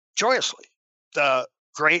master joyously. The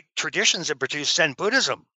great traditions that produced Zen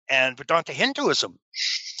Buddhism and Vedanta Hinduism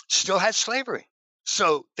still had slavery.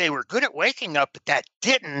 So they were good at waking up, but that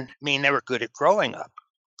didn't mean they were good at growing up.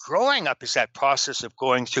 Growing up is that process of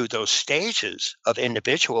going through those stages of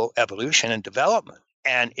individual evolution and development.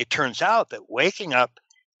 And it turns out that waking up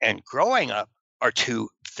and growing up are two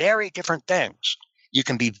very different things. You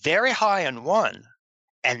can be very high in one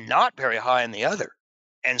and not very high in the other.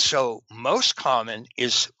 And so most common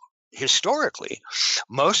is historically,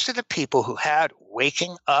 most of the people who had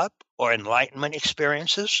waking up or enlightenment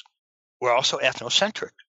experiences were also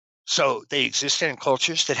ethnocentric. So they existed in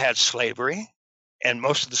cultures that had slavery, and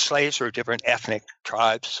most of the slaves were different ethnic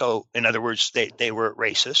tribes. So in other words, they were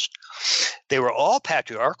racist. They were all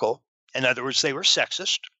patriarchal. In other words, they were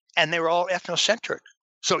sexist. And they were all ethnocentric.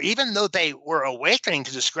 So even though they were awakening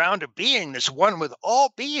to this ground of being, this one with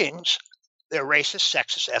all beings, they're racist,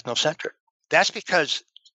 sexist, ethnocentric. That's because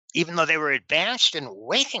even though they were advanced in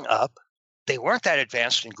waking up, they weren't that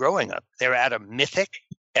advanced in growing up. They were at a mythic,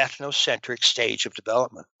 ethnocentric stage of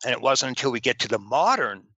development. And it wasn't until we get to the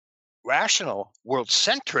modern, rational,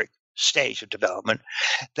 world-centric stage of development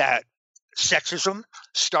that sexism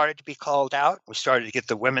started to be called out. We started to get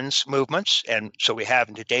the women's movements. And so we have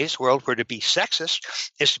in today's world where to be sexist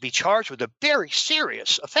is to be charged with a very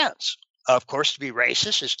serious offense. Of course, to be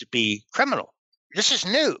racist is to be criminal. This is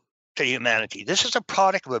new to humanity. This is a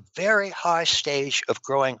product of a very high stage of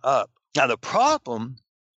growing up. Now, the problem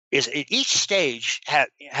is each stage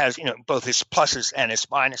has both its pluses and its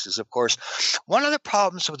minuses, of course. One of the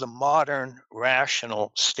problems with the modern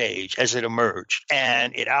rational stage as it emerged,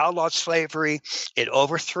 and it outlawed slavery, it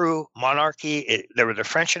overthrew monarchy, there were the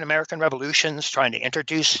French and American revolutions trying to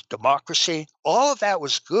introduce democracy. All of that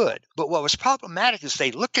was good. But what was problematic is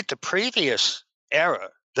they looked at the previous era,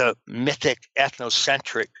 the mythic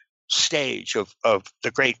ethnocentric stage of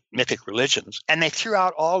the great mythic religions, and they threw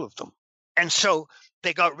out all of them. And so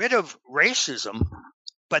they got rid of racism,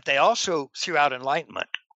 but they also threw out enlightenment,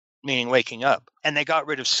 meaning waking up. And they got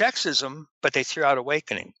rid of sexism, but they threw out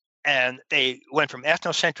awakening. And they went from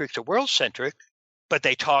ethnocentric to world-centric, but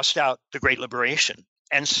they tossed out the Great Liberation.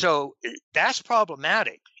 And so that's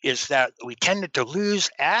problematic, is that we tended to lose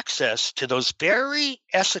access to those very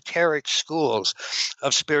esoteric schools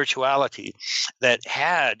of spirituality that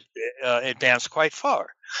had advanced quite far.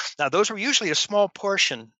 Now, those were usually a small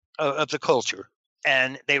portion of the culture.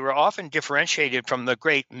 And they were often differentiated from the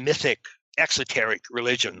great mythic exoteric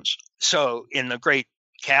religions. So in the great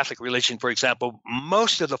Catholic religion, for example,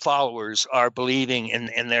 most of the followers are believing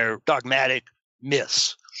in their dogmatic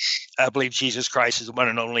myths. I believe Jesus Christ is the one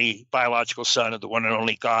and only biological son of the one and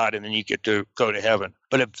only God, and then you get to go to heaven.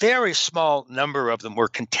 But a very small number of them were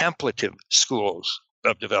contemplative schools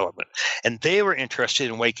of development, and they were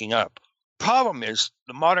interested in waking up. Problem is,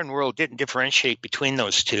 the modern world didn't differentiate between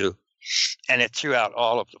those two, and it threw out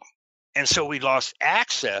all of them. And so we lost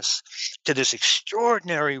access to this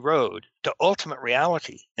extraordinary road to ultimate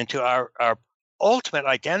reality and to our ultimate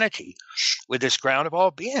identity with this ground of all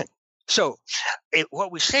being. So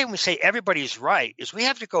what we say when we say everybody's right is we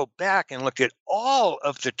have to go back and look at all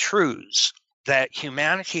of the truths that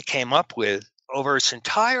humanity came up with over its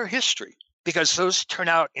entire history, because those turn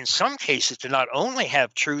out in some cases to not only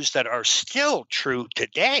have truths that are still true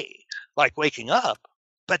today, like waking up,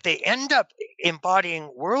 but they end up embodying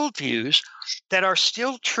worldviews that are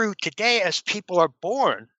still true today as people are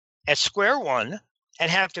born at square one and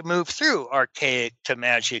have to move through archaic to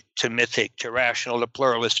magic to mythic to rational to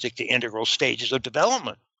pluralistic to integral stages of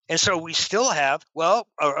development. And so we still have,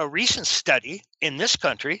 a recent study in this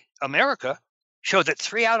country, America, showed that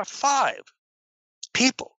 3 out of 5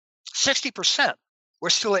 people, 60%, were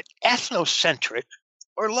still at ethnocentric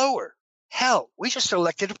or lower. Hell, we just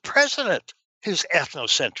elected a president who's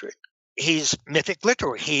ethnocentric. He's mythic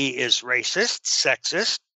literal. He is racist,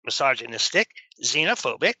 sexist, misogynistic,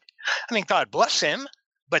 xenophobic. I mean, God bless him,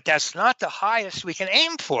 but that's not the highest we can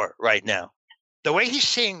aim for right now. The way he's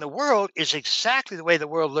seeing the world is exactly the way the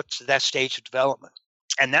world looks at that stage of development.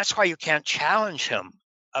 And that's why you can't challenge him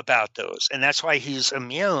about those. And that's why he's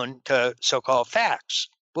immune to so-called facts.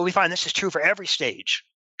 But we find this is true for every stage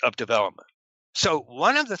of development. So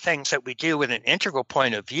one of the things that we do with an integral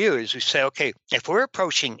point of view is we say, okay, if we're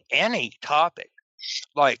approaching any topic,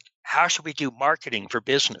 like how should we do marketing for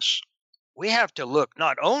business? We have to look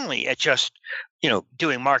not only at just,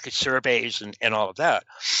 doing market surveys and all of that,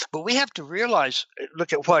 but we have to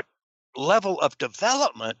look at what level of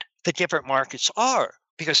development the different markets are.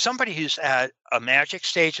 Because somebody who's at a magic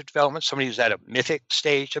stage of development, somebody who's at a mythic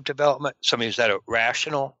stage of development, somebody who's at a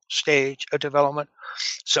rational stage of development,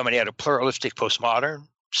 somebody at a pluralistic postmodern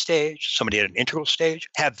stage, somebody at an integral stage,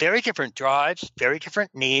 have very different drives, very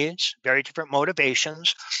different needs, very different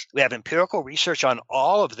motivations. We have empirical research on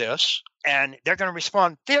all of this, and they're going to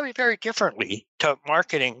respond very, very differently to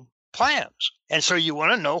marketing plans. And so you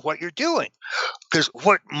want to know what you're doing. Because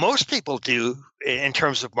what most people do in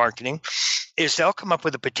terms of marketing is they'll come up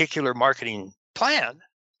with a particular marketing plan,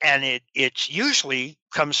 and it usually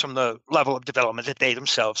comes from the level of development that they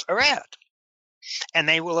themselves are at. And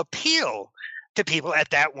they will appeal to people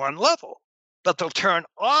at that one level, but they'll turn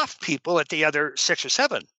off people at the other 6 or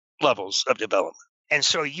 7 levels of development. And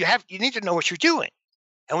so you need to know what you're doing.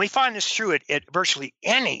 And we find this true at virtually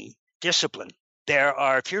any discipline. There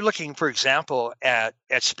are, if you're looking, for example, at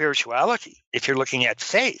spirituality, if you're looking at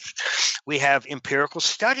faith, we have empirical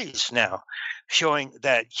studies now showing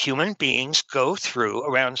that human beings go through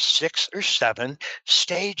around 6 or 7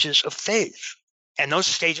 stages of faith. And those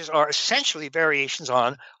stages are essentially variations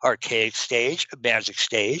on archaic stage, a magic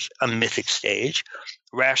stage, a mythic stage,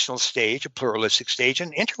 rational stage, a pluralistic stage,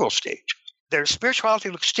 and integral stage. Their spirituality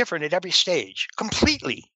looks different at every stage,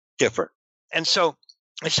 completely different. And so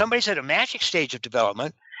if somebody's at a magic stage of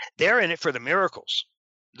development, they're in it for the miracles.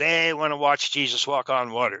 They want to watch Jesus walk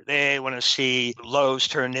on water. They want to see loaves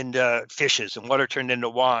turned into fishes and water turned into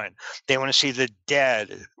wine. They want to see the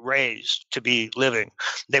dead raised to be living.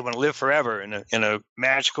 They want to live forever in a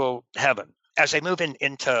magical heaven. As they move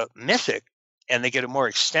into mythic and they get a more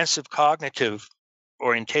extensive cognitive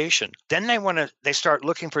orientation, then they start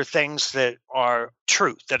looking for things that are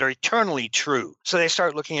truth, that are eternally true. So they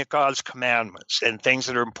start looking at God's commandments and things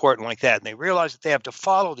that are important like that. And they realize that they have to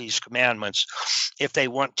follow these commandments if they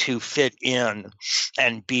want to fit in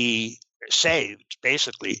and be saved,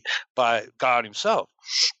 basically, by God himself.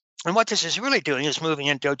 And what this is really doing is moving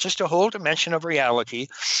into just a whole dimension of reality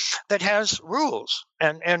that has rules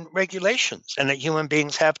and regulations and that human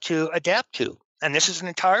beings have to adapt to. And this is an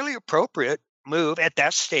entirely appropriate move at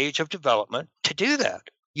that stage of development to do that.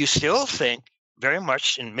 You still think very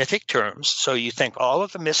much in mythic terms. So you think all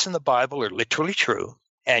of the myths in the Bible are literally true.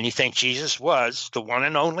 And you think Jesus was the one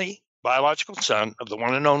and only biological son of the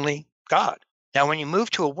one and only God. Now, when you move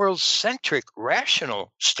to a world-centric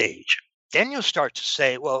rational stage, then you'll start to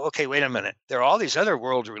say, well, okay, wait a minute. There are all these other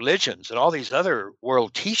world religions and all these other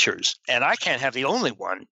world teachers, and I can't have the only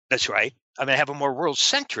one that's right. I'm going to have a more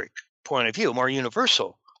world-centric point of view, a more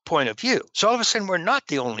universal point of view. So all of a sudden, we're not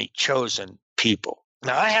the only chosen people.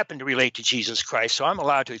 Now, I happen to relate to Jesus Christ, so I'm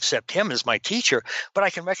allowed to accept him as my teacher, but I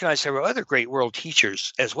can recognize there were other great world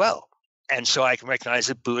teachers as well. And so I can recognize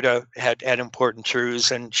that Buddha had important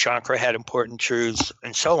truths and Shankara had important truths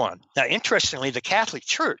and so on. Now, interestingly, the Catholic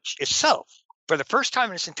Church itself, for the first time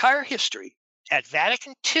in its entire history, at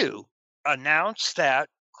Vatican II, announced that,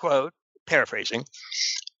 quote, paraphrasing,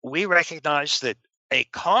 we recognize that a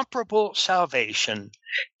comparable salvation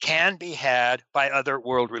can be had by other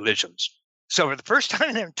world religions. So for the first time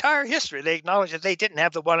in their entire history, they acknowledged that they didn't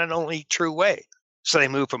have the one and only true way. So they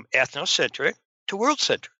moved from ethnocentric to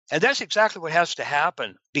world-centric. And that's exactly what has to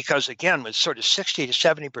happen because, again, with sort of 60 to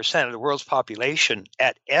 70% of the world's population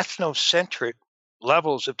at ethnocentric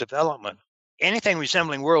levels of development, anything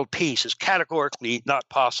resembling world peace is categorically not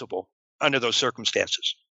possible under those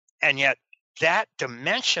circumstances. And yet that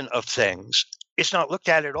dimension of things is not looked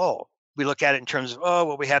at all. We look at it in terms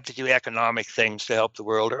of, we have to do economic things to help the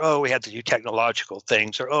world, or, we have to do technological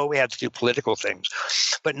things, or, we have to do political things.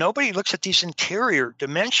 But nobody looks at these interior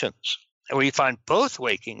dimensions. And we find both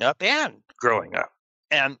waking up and growing up.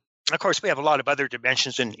 And of course, we have a lot of other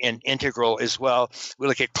dimensions in integral as well. We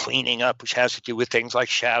look at cleaning up, which has to do with things like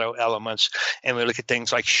shadow elements. And we look at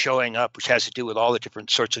things like showing up, which has to do with all the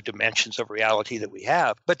different sorts of dimensions of reality that we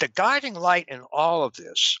have. But the guiding light in all of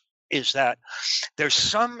this is that there's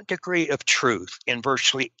some degree of truth in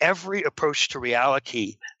virtually every approach to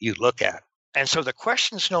reality you look at. And so the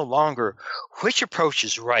question is no longer which approach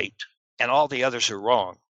is right and all the others are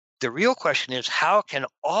wrong. The real question is, how can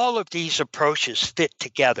all of these approaches fit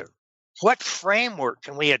together? What framework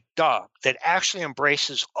can we adopt that actually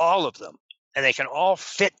embraces all of them and they can all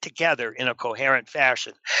fit together in a coherent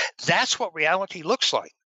fashion? That's what reality looks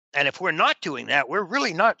like. And if we're not doing that, we're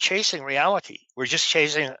really not chasing reality. We're just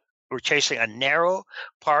chasing a narrow,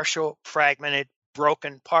 partial, fragmented,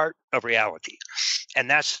 broken part of reality. And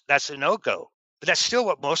that's a no-go. But that's still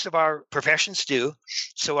what most of our professions do.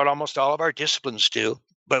 So what almost all of our disciplines do.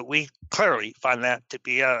 But we clearly find that to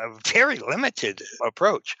be a very limited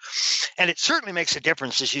approach. And it certainly makes a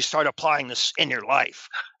difference as you start applying this in your life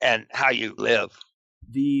and how you live.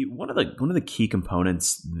 One of the key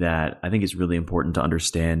components that I think is really important to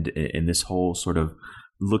understand in this whole sort of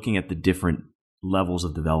looking at the different levels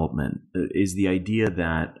of development is the idea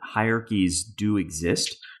that hierarchies do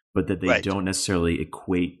exist, but that they don't necessarily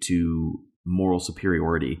equate to moral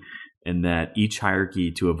superiority. And that each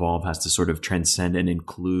hierarchy to evolve has to sort of transcend and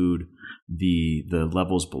include the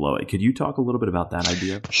levels below it. Could you talk a little bit about that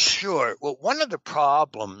idea? Sure. Well, one of the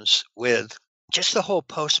problems with just the whole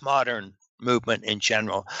postmodern movement in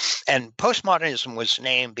general, and postmodernism was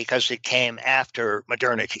named because it came after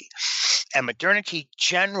modernity. And modernity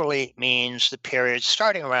generally means the period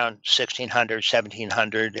starting around 1600,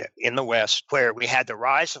 1700 in the West, where we had the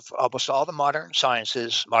rise of almost all the modern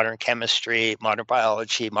sciences, modern chemistry, modern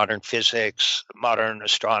biology, modern physics, modern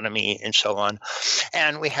astronomy, and so on.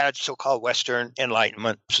 And we had so-called Western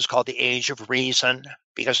Enlightenment. This is called the Age of Reason,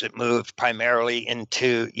 because it moved primarily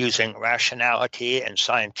into using rationality and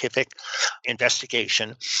scientific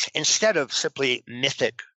investigation instead of simply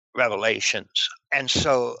mythic revelations. And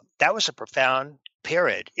so that was a profound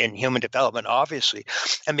period in human development, obviously.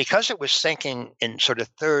 And because it was thinking in sort of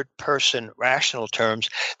third-person rational terms,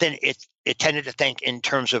 then it tended to think in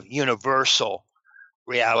terms of universal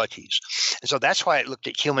realities. And so that's why it looked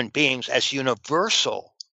at human beings as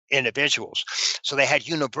universal individuals. So they had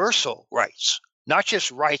universal rights. Not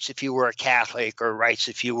just rights if you were a Catholic or rights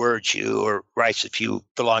if you were a Jew or rights if you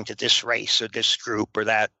belonged to this race or this group or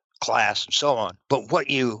that class and so on. But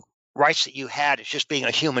rights that you had as just being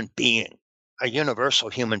a human being, a universal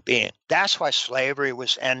human being. That's why slavery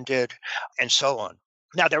was ended and so on.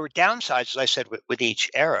 Now, there were downsides, as I said, with each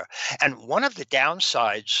era. And one of the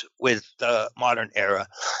downsides with the modern era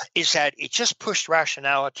is that it just pushed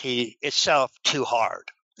rationality itself too hard.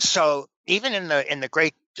 So even in the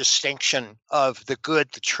great distinction of the good,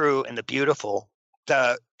 the true, and the beautiful,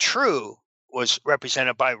 the true was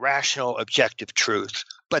represented by rational, objective truth.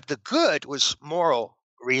 But the good was moral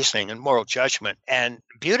reasoning and moral judgment, and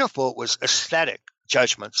beautiful was aesthetic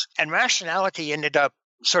judgments. And rationality ended up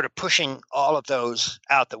sort of pushing all of those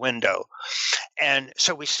out the window. And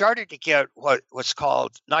so we started to get what's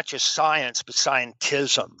called not just science, but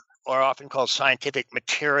scientism, or often called scientific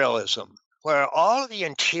materialism, where all of the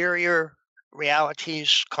interior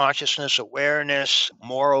realities, consciousness, awareness,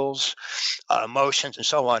 morals, emotions, and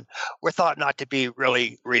so on, were thought not to be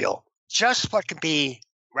really real. Just what can be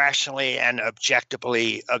rationally and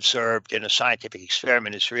objectively observed in a scientific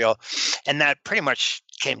experiment is real. And that pretty much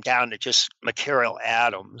came down to just material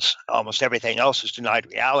atoms. Almost everything else is denied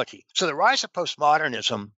reality. So the rise of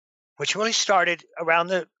postmodernism, which really started around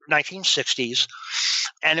the 1960s,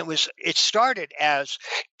 and it started as,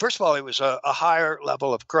 first of all, it was a higher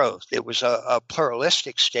level of growth. It was a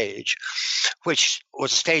pluralistic stage, which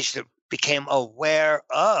was a stage that became aware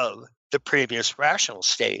of the previous rational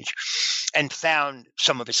stage and found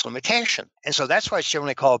some of its limitation. And so that's why it's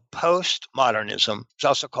generally called postmodernism. It's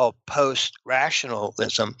also called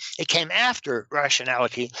post-rationalism. It came after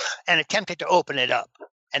rationality and attempted to open it up.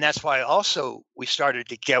 And that's why also we started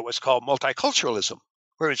to get what's called multiculturalism,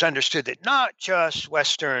 where it's understood that not just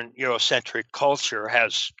Western Eurocentric culture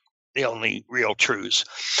has the only real truths,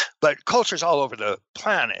 but cultures all over the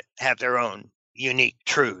planet have their own unique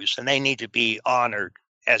truths, and they need to be honored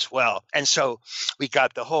as well. And so we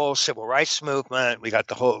got the whole civil rights movement. We got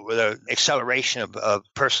the acceleration of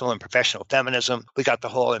personal and professional feminism. We got the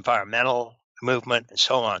whole environmental movement and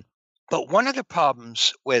so on. But one of the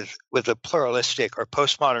problems with the pluralistic or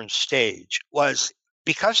postmodern stage was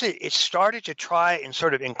because it started to try and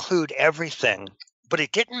sort of include everything, but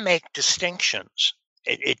it didn't make distinctions.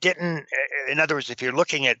 It didn't, in other words, if you're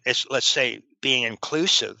looking at, let's say, being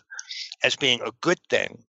inclusive, as being a good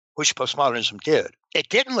thing, which postmodernism did. It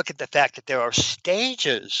didn't look at the fact that there are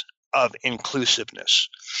stages of inclusiveness,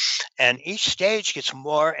 and each stage gets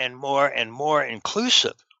more and more and more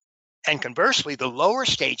inclusive. And conversely, the lower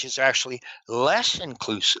stages are actually less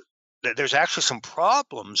inclusive. There's actually some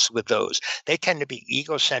problems with those. They tend to be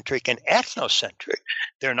egocentric and ethnocentric.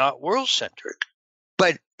 They're not world-centric.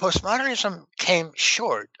 But postmodernism came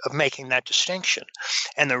short of making that distinction.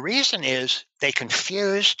 And the reason is they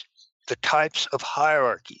confused the types of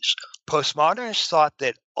hierarchies. Postmodernists thought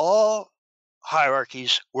that all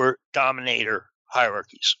hierarchies were dominator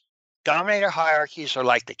hierarchies. Dominator hierarchies are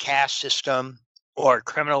like the caste system or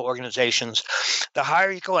criminal organizations. The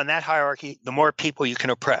higher you go in that hierarchy, the more people you can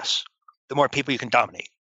oppress, the more people you can dominate.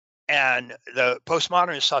 And the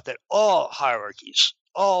postmodernists thought that all hierarchies,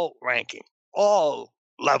 all ranking, all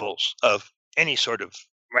levels of any sort of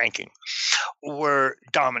ranking were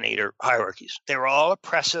dominator hierarchies. They were all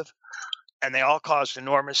oppressive, and they all caused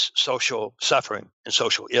enormous social suffering and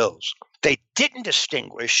social ills. They didn't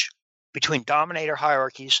distinguish between dominator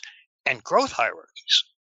hierarchies and growth hierarchies.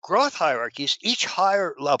 Growth hierarchies, each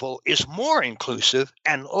higher level is more inclusive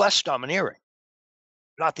and less domineering,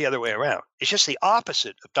 not the other way around. It's just the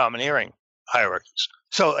opposite of domineering hierarchies.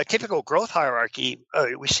 So a typical growth hierarchy,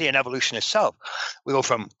 we see in evolution itself. We go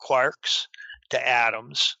from quarks to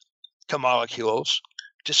atoms to molecules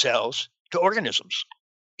to cells to organisms.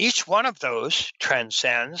 Each one of those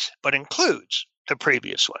transcends but includes the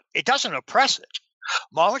previous one. It doesn't oppress it.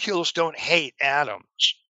 Molecules don't hate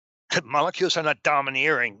atoms. Molecules are not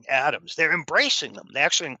domineering atoms. They're embracing them. They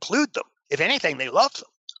actually include them. If anything, they love them.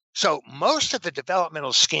 So most of the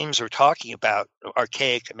developmental schemes we're talking about,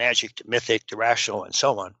 archaic, the magic, the mythic, the rational, and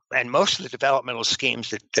so on, and most of the developmental schemes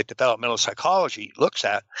that developmental psychology looks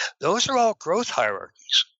at, those are all growth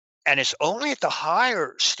hierarchies. And it's only at the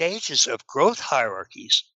higher stages of growth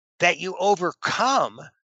hierarchies that you overcome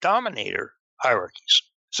dominator hierarchies.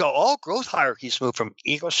 So all growth hierarchies move from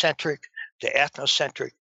egocentric to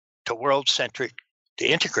ethnocentric to world-centric to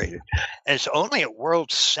integrated. And it's only at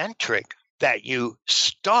world-centric that you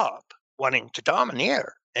stop wanting to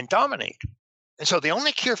domineer and dominate. And so the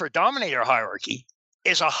only cure for dominator hierarchy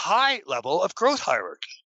is a high level of growth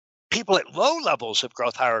hierarchy. People at low levels of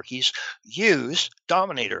growth hierarchies use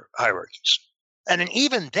dominator hierarchies. And then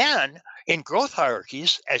even then, in growth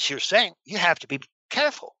hierarchies, as you're saying, you have to be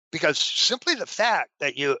careful, because simply the fact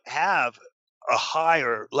that you have a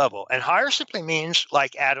higher level, and higher simply means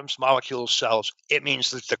like atoms, molecules, cells, it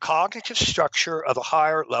means that the cognitive structure of a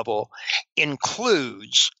higher level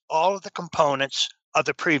includes all of the components of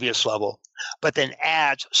the previous level, but then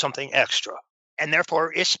adds something extra. And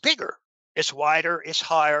therefore, it's bigger, it's wider, it's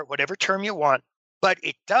higher, whatever term you want, but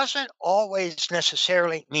it doesn't always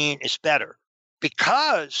necessarily mean it's better,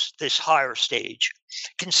 because this higher stage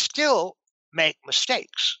can still make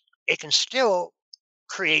mistakes. It can still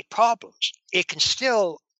create problems. It can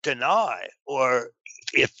still deny, or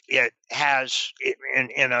if it has,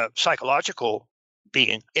 in a psychological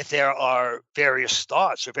being, if there are various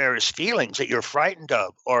thoughts or various feelings that you're frightened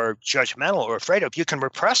of or judgmental or afraid of, you can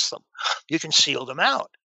repress them. You can seal them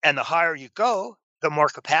out. And the higher you go, the more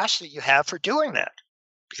capacity you have for doing that,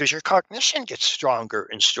 because your cognition gets stronger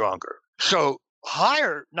and stronger. So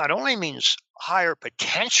higher not only means higher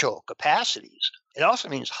potential capacities, it also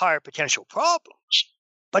means higher potential problems.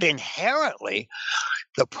 But inherently,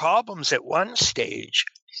 the problems at one stage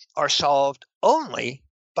are solved only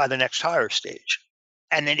by the next higher stage.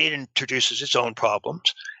 And then it introduces its own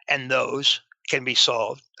problems, and those can be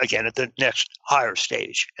solved again at the next higher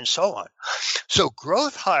stage, and so on. So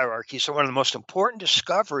growth hierarchies are one of the most important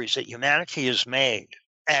discoveries that humanity has made.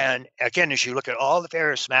 And again, as you look at all the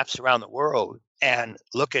various maps around the world and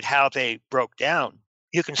look at how they broke down,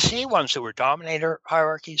 you can see ones that were dominator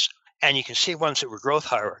hierarchies, and you can see ones that were growth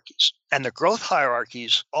hierarchies. And the growth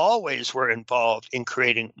hierarchies always were involved in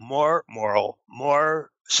creating more moral, more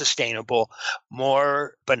sustainable,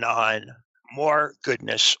 more benign, more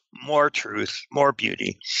goodness, more truth, more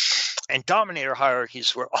beauty. And dominator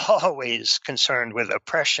hierarchies were always concerned with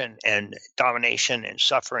oppression and domination and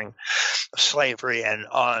suffering, slavery, and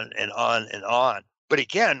on and on and on. But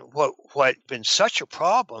again, what's been such a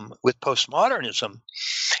problem with postmodernism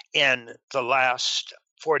in the last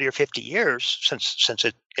 40 or 50 years since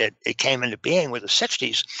it came into being with the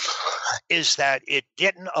 60s is that it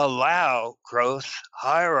didn't allow growth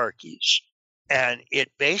hierarchies, and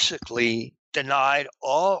it basically denied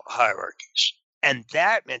all hierarchies. And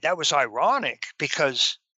that was ironic,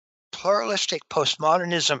 because pluralistic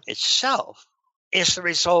postmodernism itself is the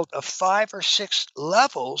result of 5 or 6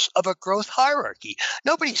 levels of a growth hierarchy.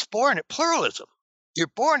 Nobody's born at pluralism.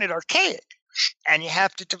 You're born at archaic. And you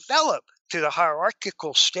have to develop to the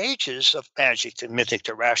hierarchical stages of magic to mythic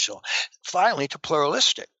to rational, finally to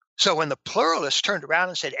pluralistic. So when the pluralists turned around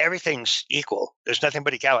and said everything's equal, there's nothing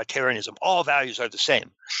but egalitarianism, all values are the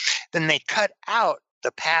same, then they cut out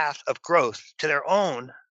the path of growth to their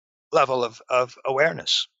own level of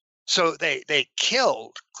awareness. So they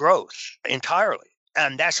killed growth entirely.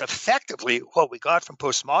 And that's effectively what we got from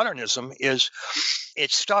postmodernism is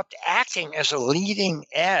it stopped acting as a leading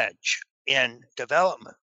edge in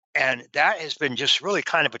development. And that has been just really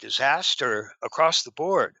kind of a disaster across the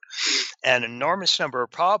board. An enormous number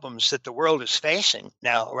of problems that the world is facing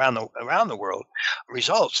now around the world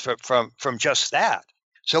results from just that.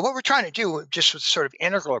 So what we're trying to do, just with sort of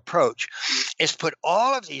integral approach, is put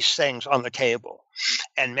all of these things on the table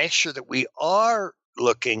and make sure that we are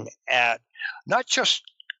looking at not just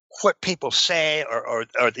what people say or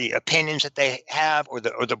the opinions that they have or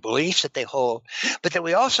the beliefs that they hold, but that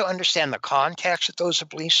we also understand the context that those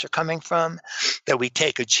beliefs are coming from, that we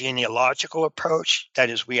take a genealogical approach, that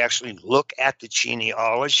is, we actually look at the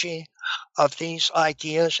genealogy of these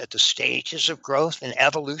ideas at the stages of growth and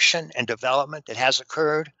evolution and development that has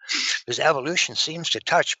occurred, because evolution seems to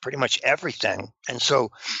touch pretty much everything. And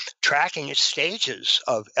so tracking its stages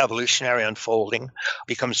of evolutionary unfolding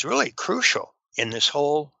becomes really crucial in this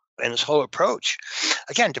whole approach,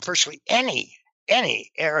 again, to virtually any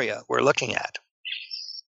area we're looking at.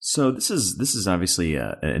 So this is obviously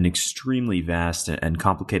an extremely vast and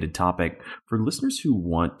complicated topic for listeners who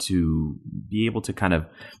want to be able to kind of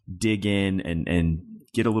dig in and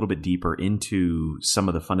get a little bit deeper into some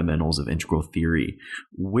of the fundamentals of integral theory.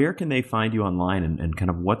 Where can they find you online, and kind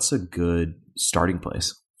of what's a good starting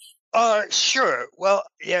place? Sure. Well,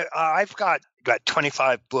 yeah, I've got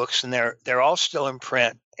 25 books, and they're all still in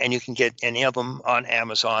print, and you can get any of them on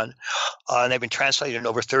Amazon. And they've been translated in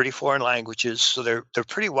over 30 foreign languages, so they're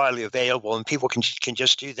pretty widely available, and people can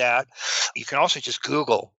just do that. You can also just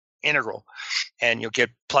Google integral, and you'll get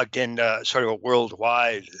plugged into sort of a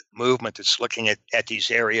worldwide movement that's looking at these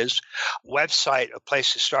areas. Website, a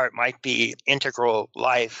place to start might be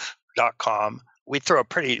integrallife.com. We throw a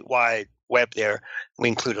pretty wide web there. We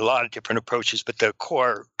include a lot of different approaches, but the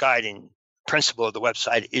core guiding principle of the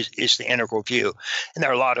website is the integral view. And there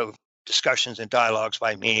are a lot of discussions and dialogues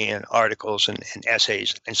by me and articles and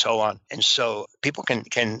essays and so on. And so people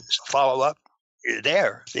can follow up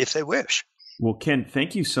there if they wish. Well, Ken,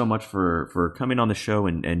 thank you so much for coming on the show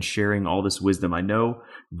and sharing all this wisdom. I know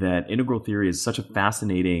that integral theory is such a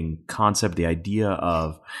fascinating concept. The idea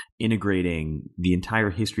of integrating the entire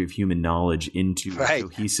history of human knowledge into a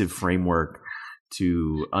cohesive framework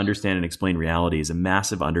to understand and explain reality is a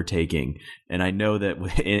massive undertaking. And I know that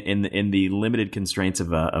in the limited constraints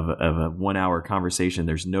of a 1 hour conversation,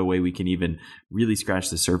 there's no way we can even really scratch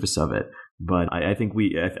the surface of it. But I think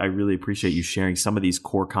I really appreciate you sharing some of these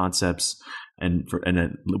core concepts, and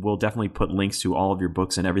we'll definitely put links to all of your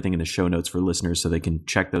books and everything in the show notes for listeners so they can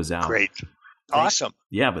check those out. Great. Awesome.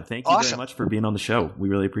 Yeah, but thank you very much for being on the show. We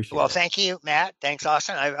really appreciate it. Well, thank you, Matt. Thanks,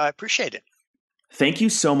 Austin. I appreciate it. Thank you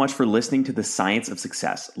so much for listening to The Science of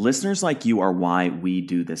Success. Listeners like you are why we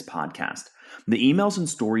do this podcast. The emails and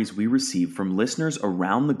stories we receive from listeners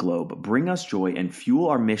around the globe bring us joy and fuel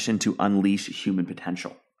our mission to unleash human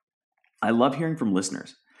potential. I love hearing from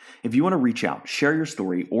listeners. If you want to reach out, share your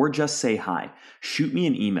story, or just say hi, shoot me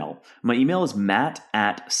an email. My email is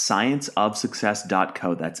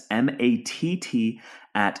matt@scienceofsuccess.co. That's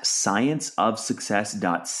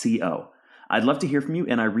matt@scienceofsuccess.co. I'd love to hear from you,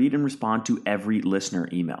 and I read and respond to every listener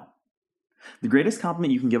email. The greatest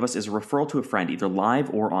compliment you can give us is a referral to a friend, either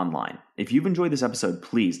live or online. If you've enjoyed this episode,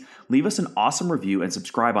 please leave us an awesome review and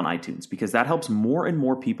subscribe on iTunes, because that helps more and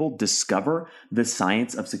more people discover the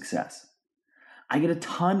science of success. I get a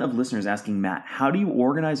ton of listeners asking, Matt, how do you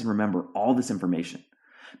organize and remember all this information?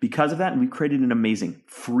 Because of that, we've created an amazing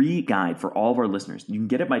free guide for all of our listeners. You can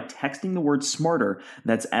get it by texting the word SMARTER,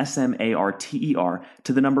 that's SMARTER,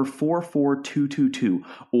 to the number 44222,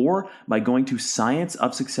 or by going to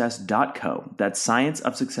scienceofsuccess.co, that's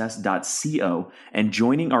scienceofsuccess.co, and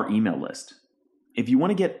joining our email list. If you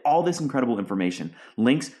want to get all this incredible information,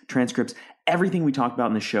 links, transcripts, everything we talked about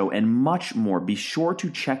in the show, and much more, be sure to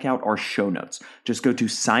check out our show notes. Just go to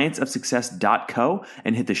scienceofsuccess.co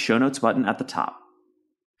and hit the show notes button at the top.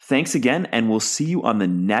 Thanks again, and we'll see you on the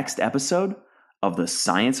next episode of The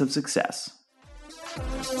Science of Success.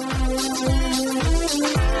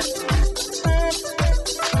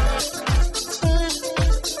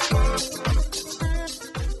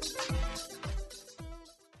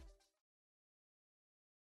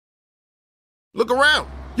 Look around.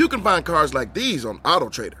 You can find cars like these on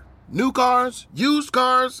AutoTrader. New cars, used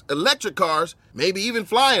cars, electric cars, maybe even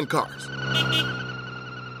flying cars.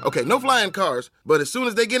 Okay, no flying cars, but as soon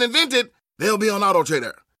as they get invented, they'll be on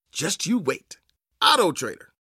AutoTrader. Just you wait. AutoTrader.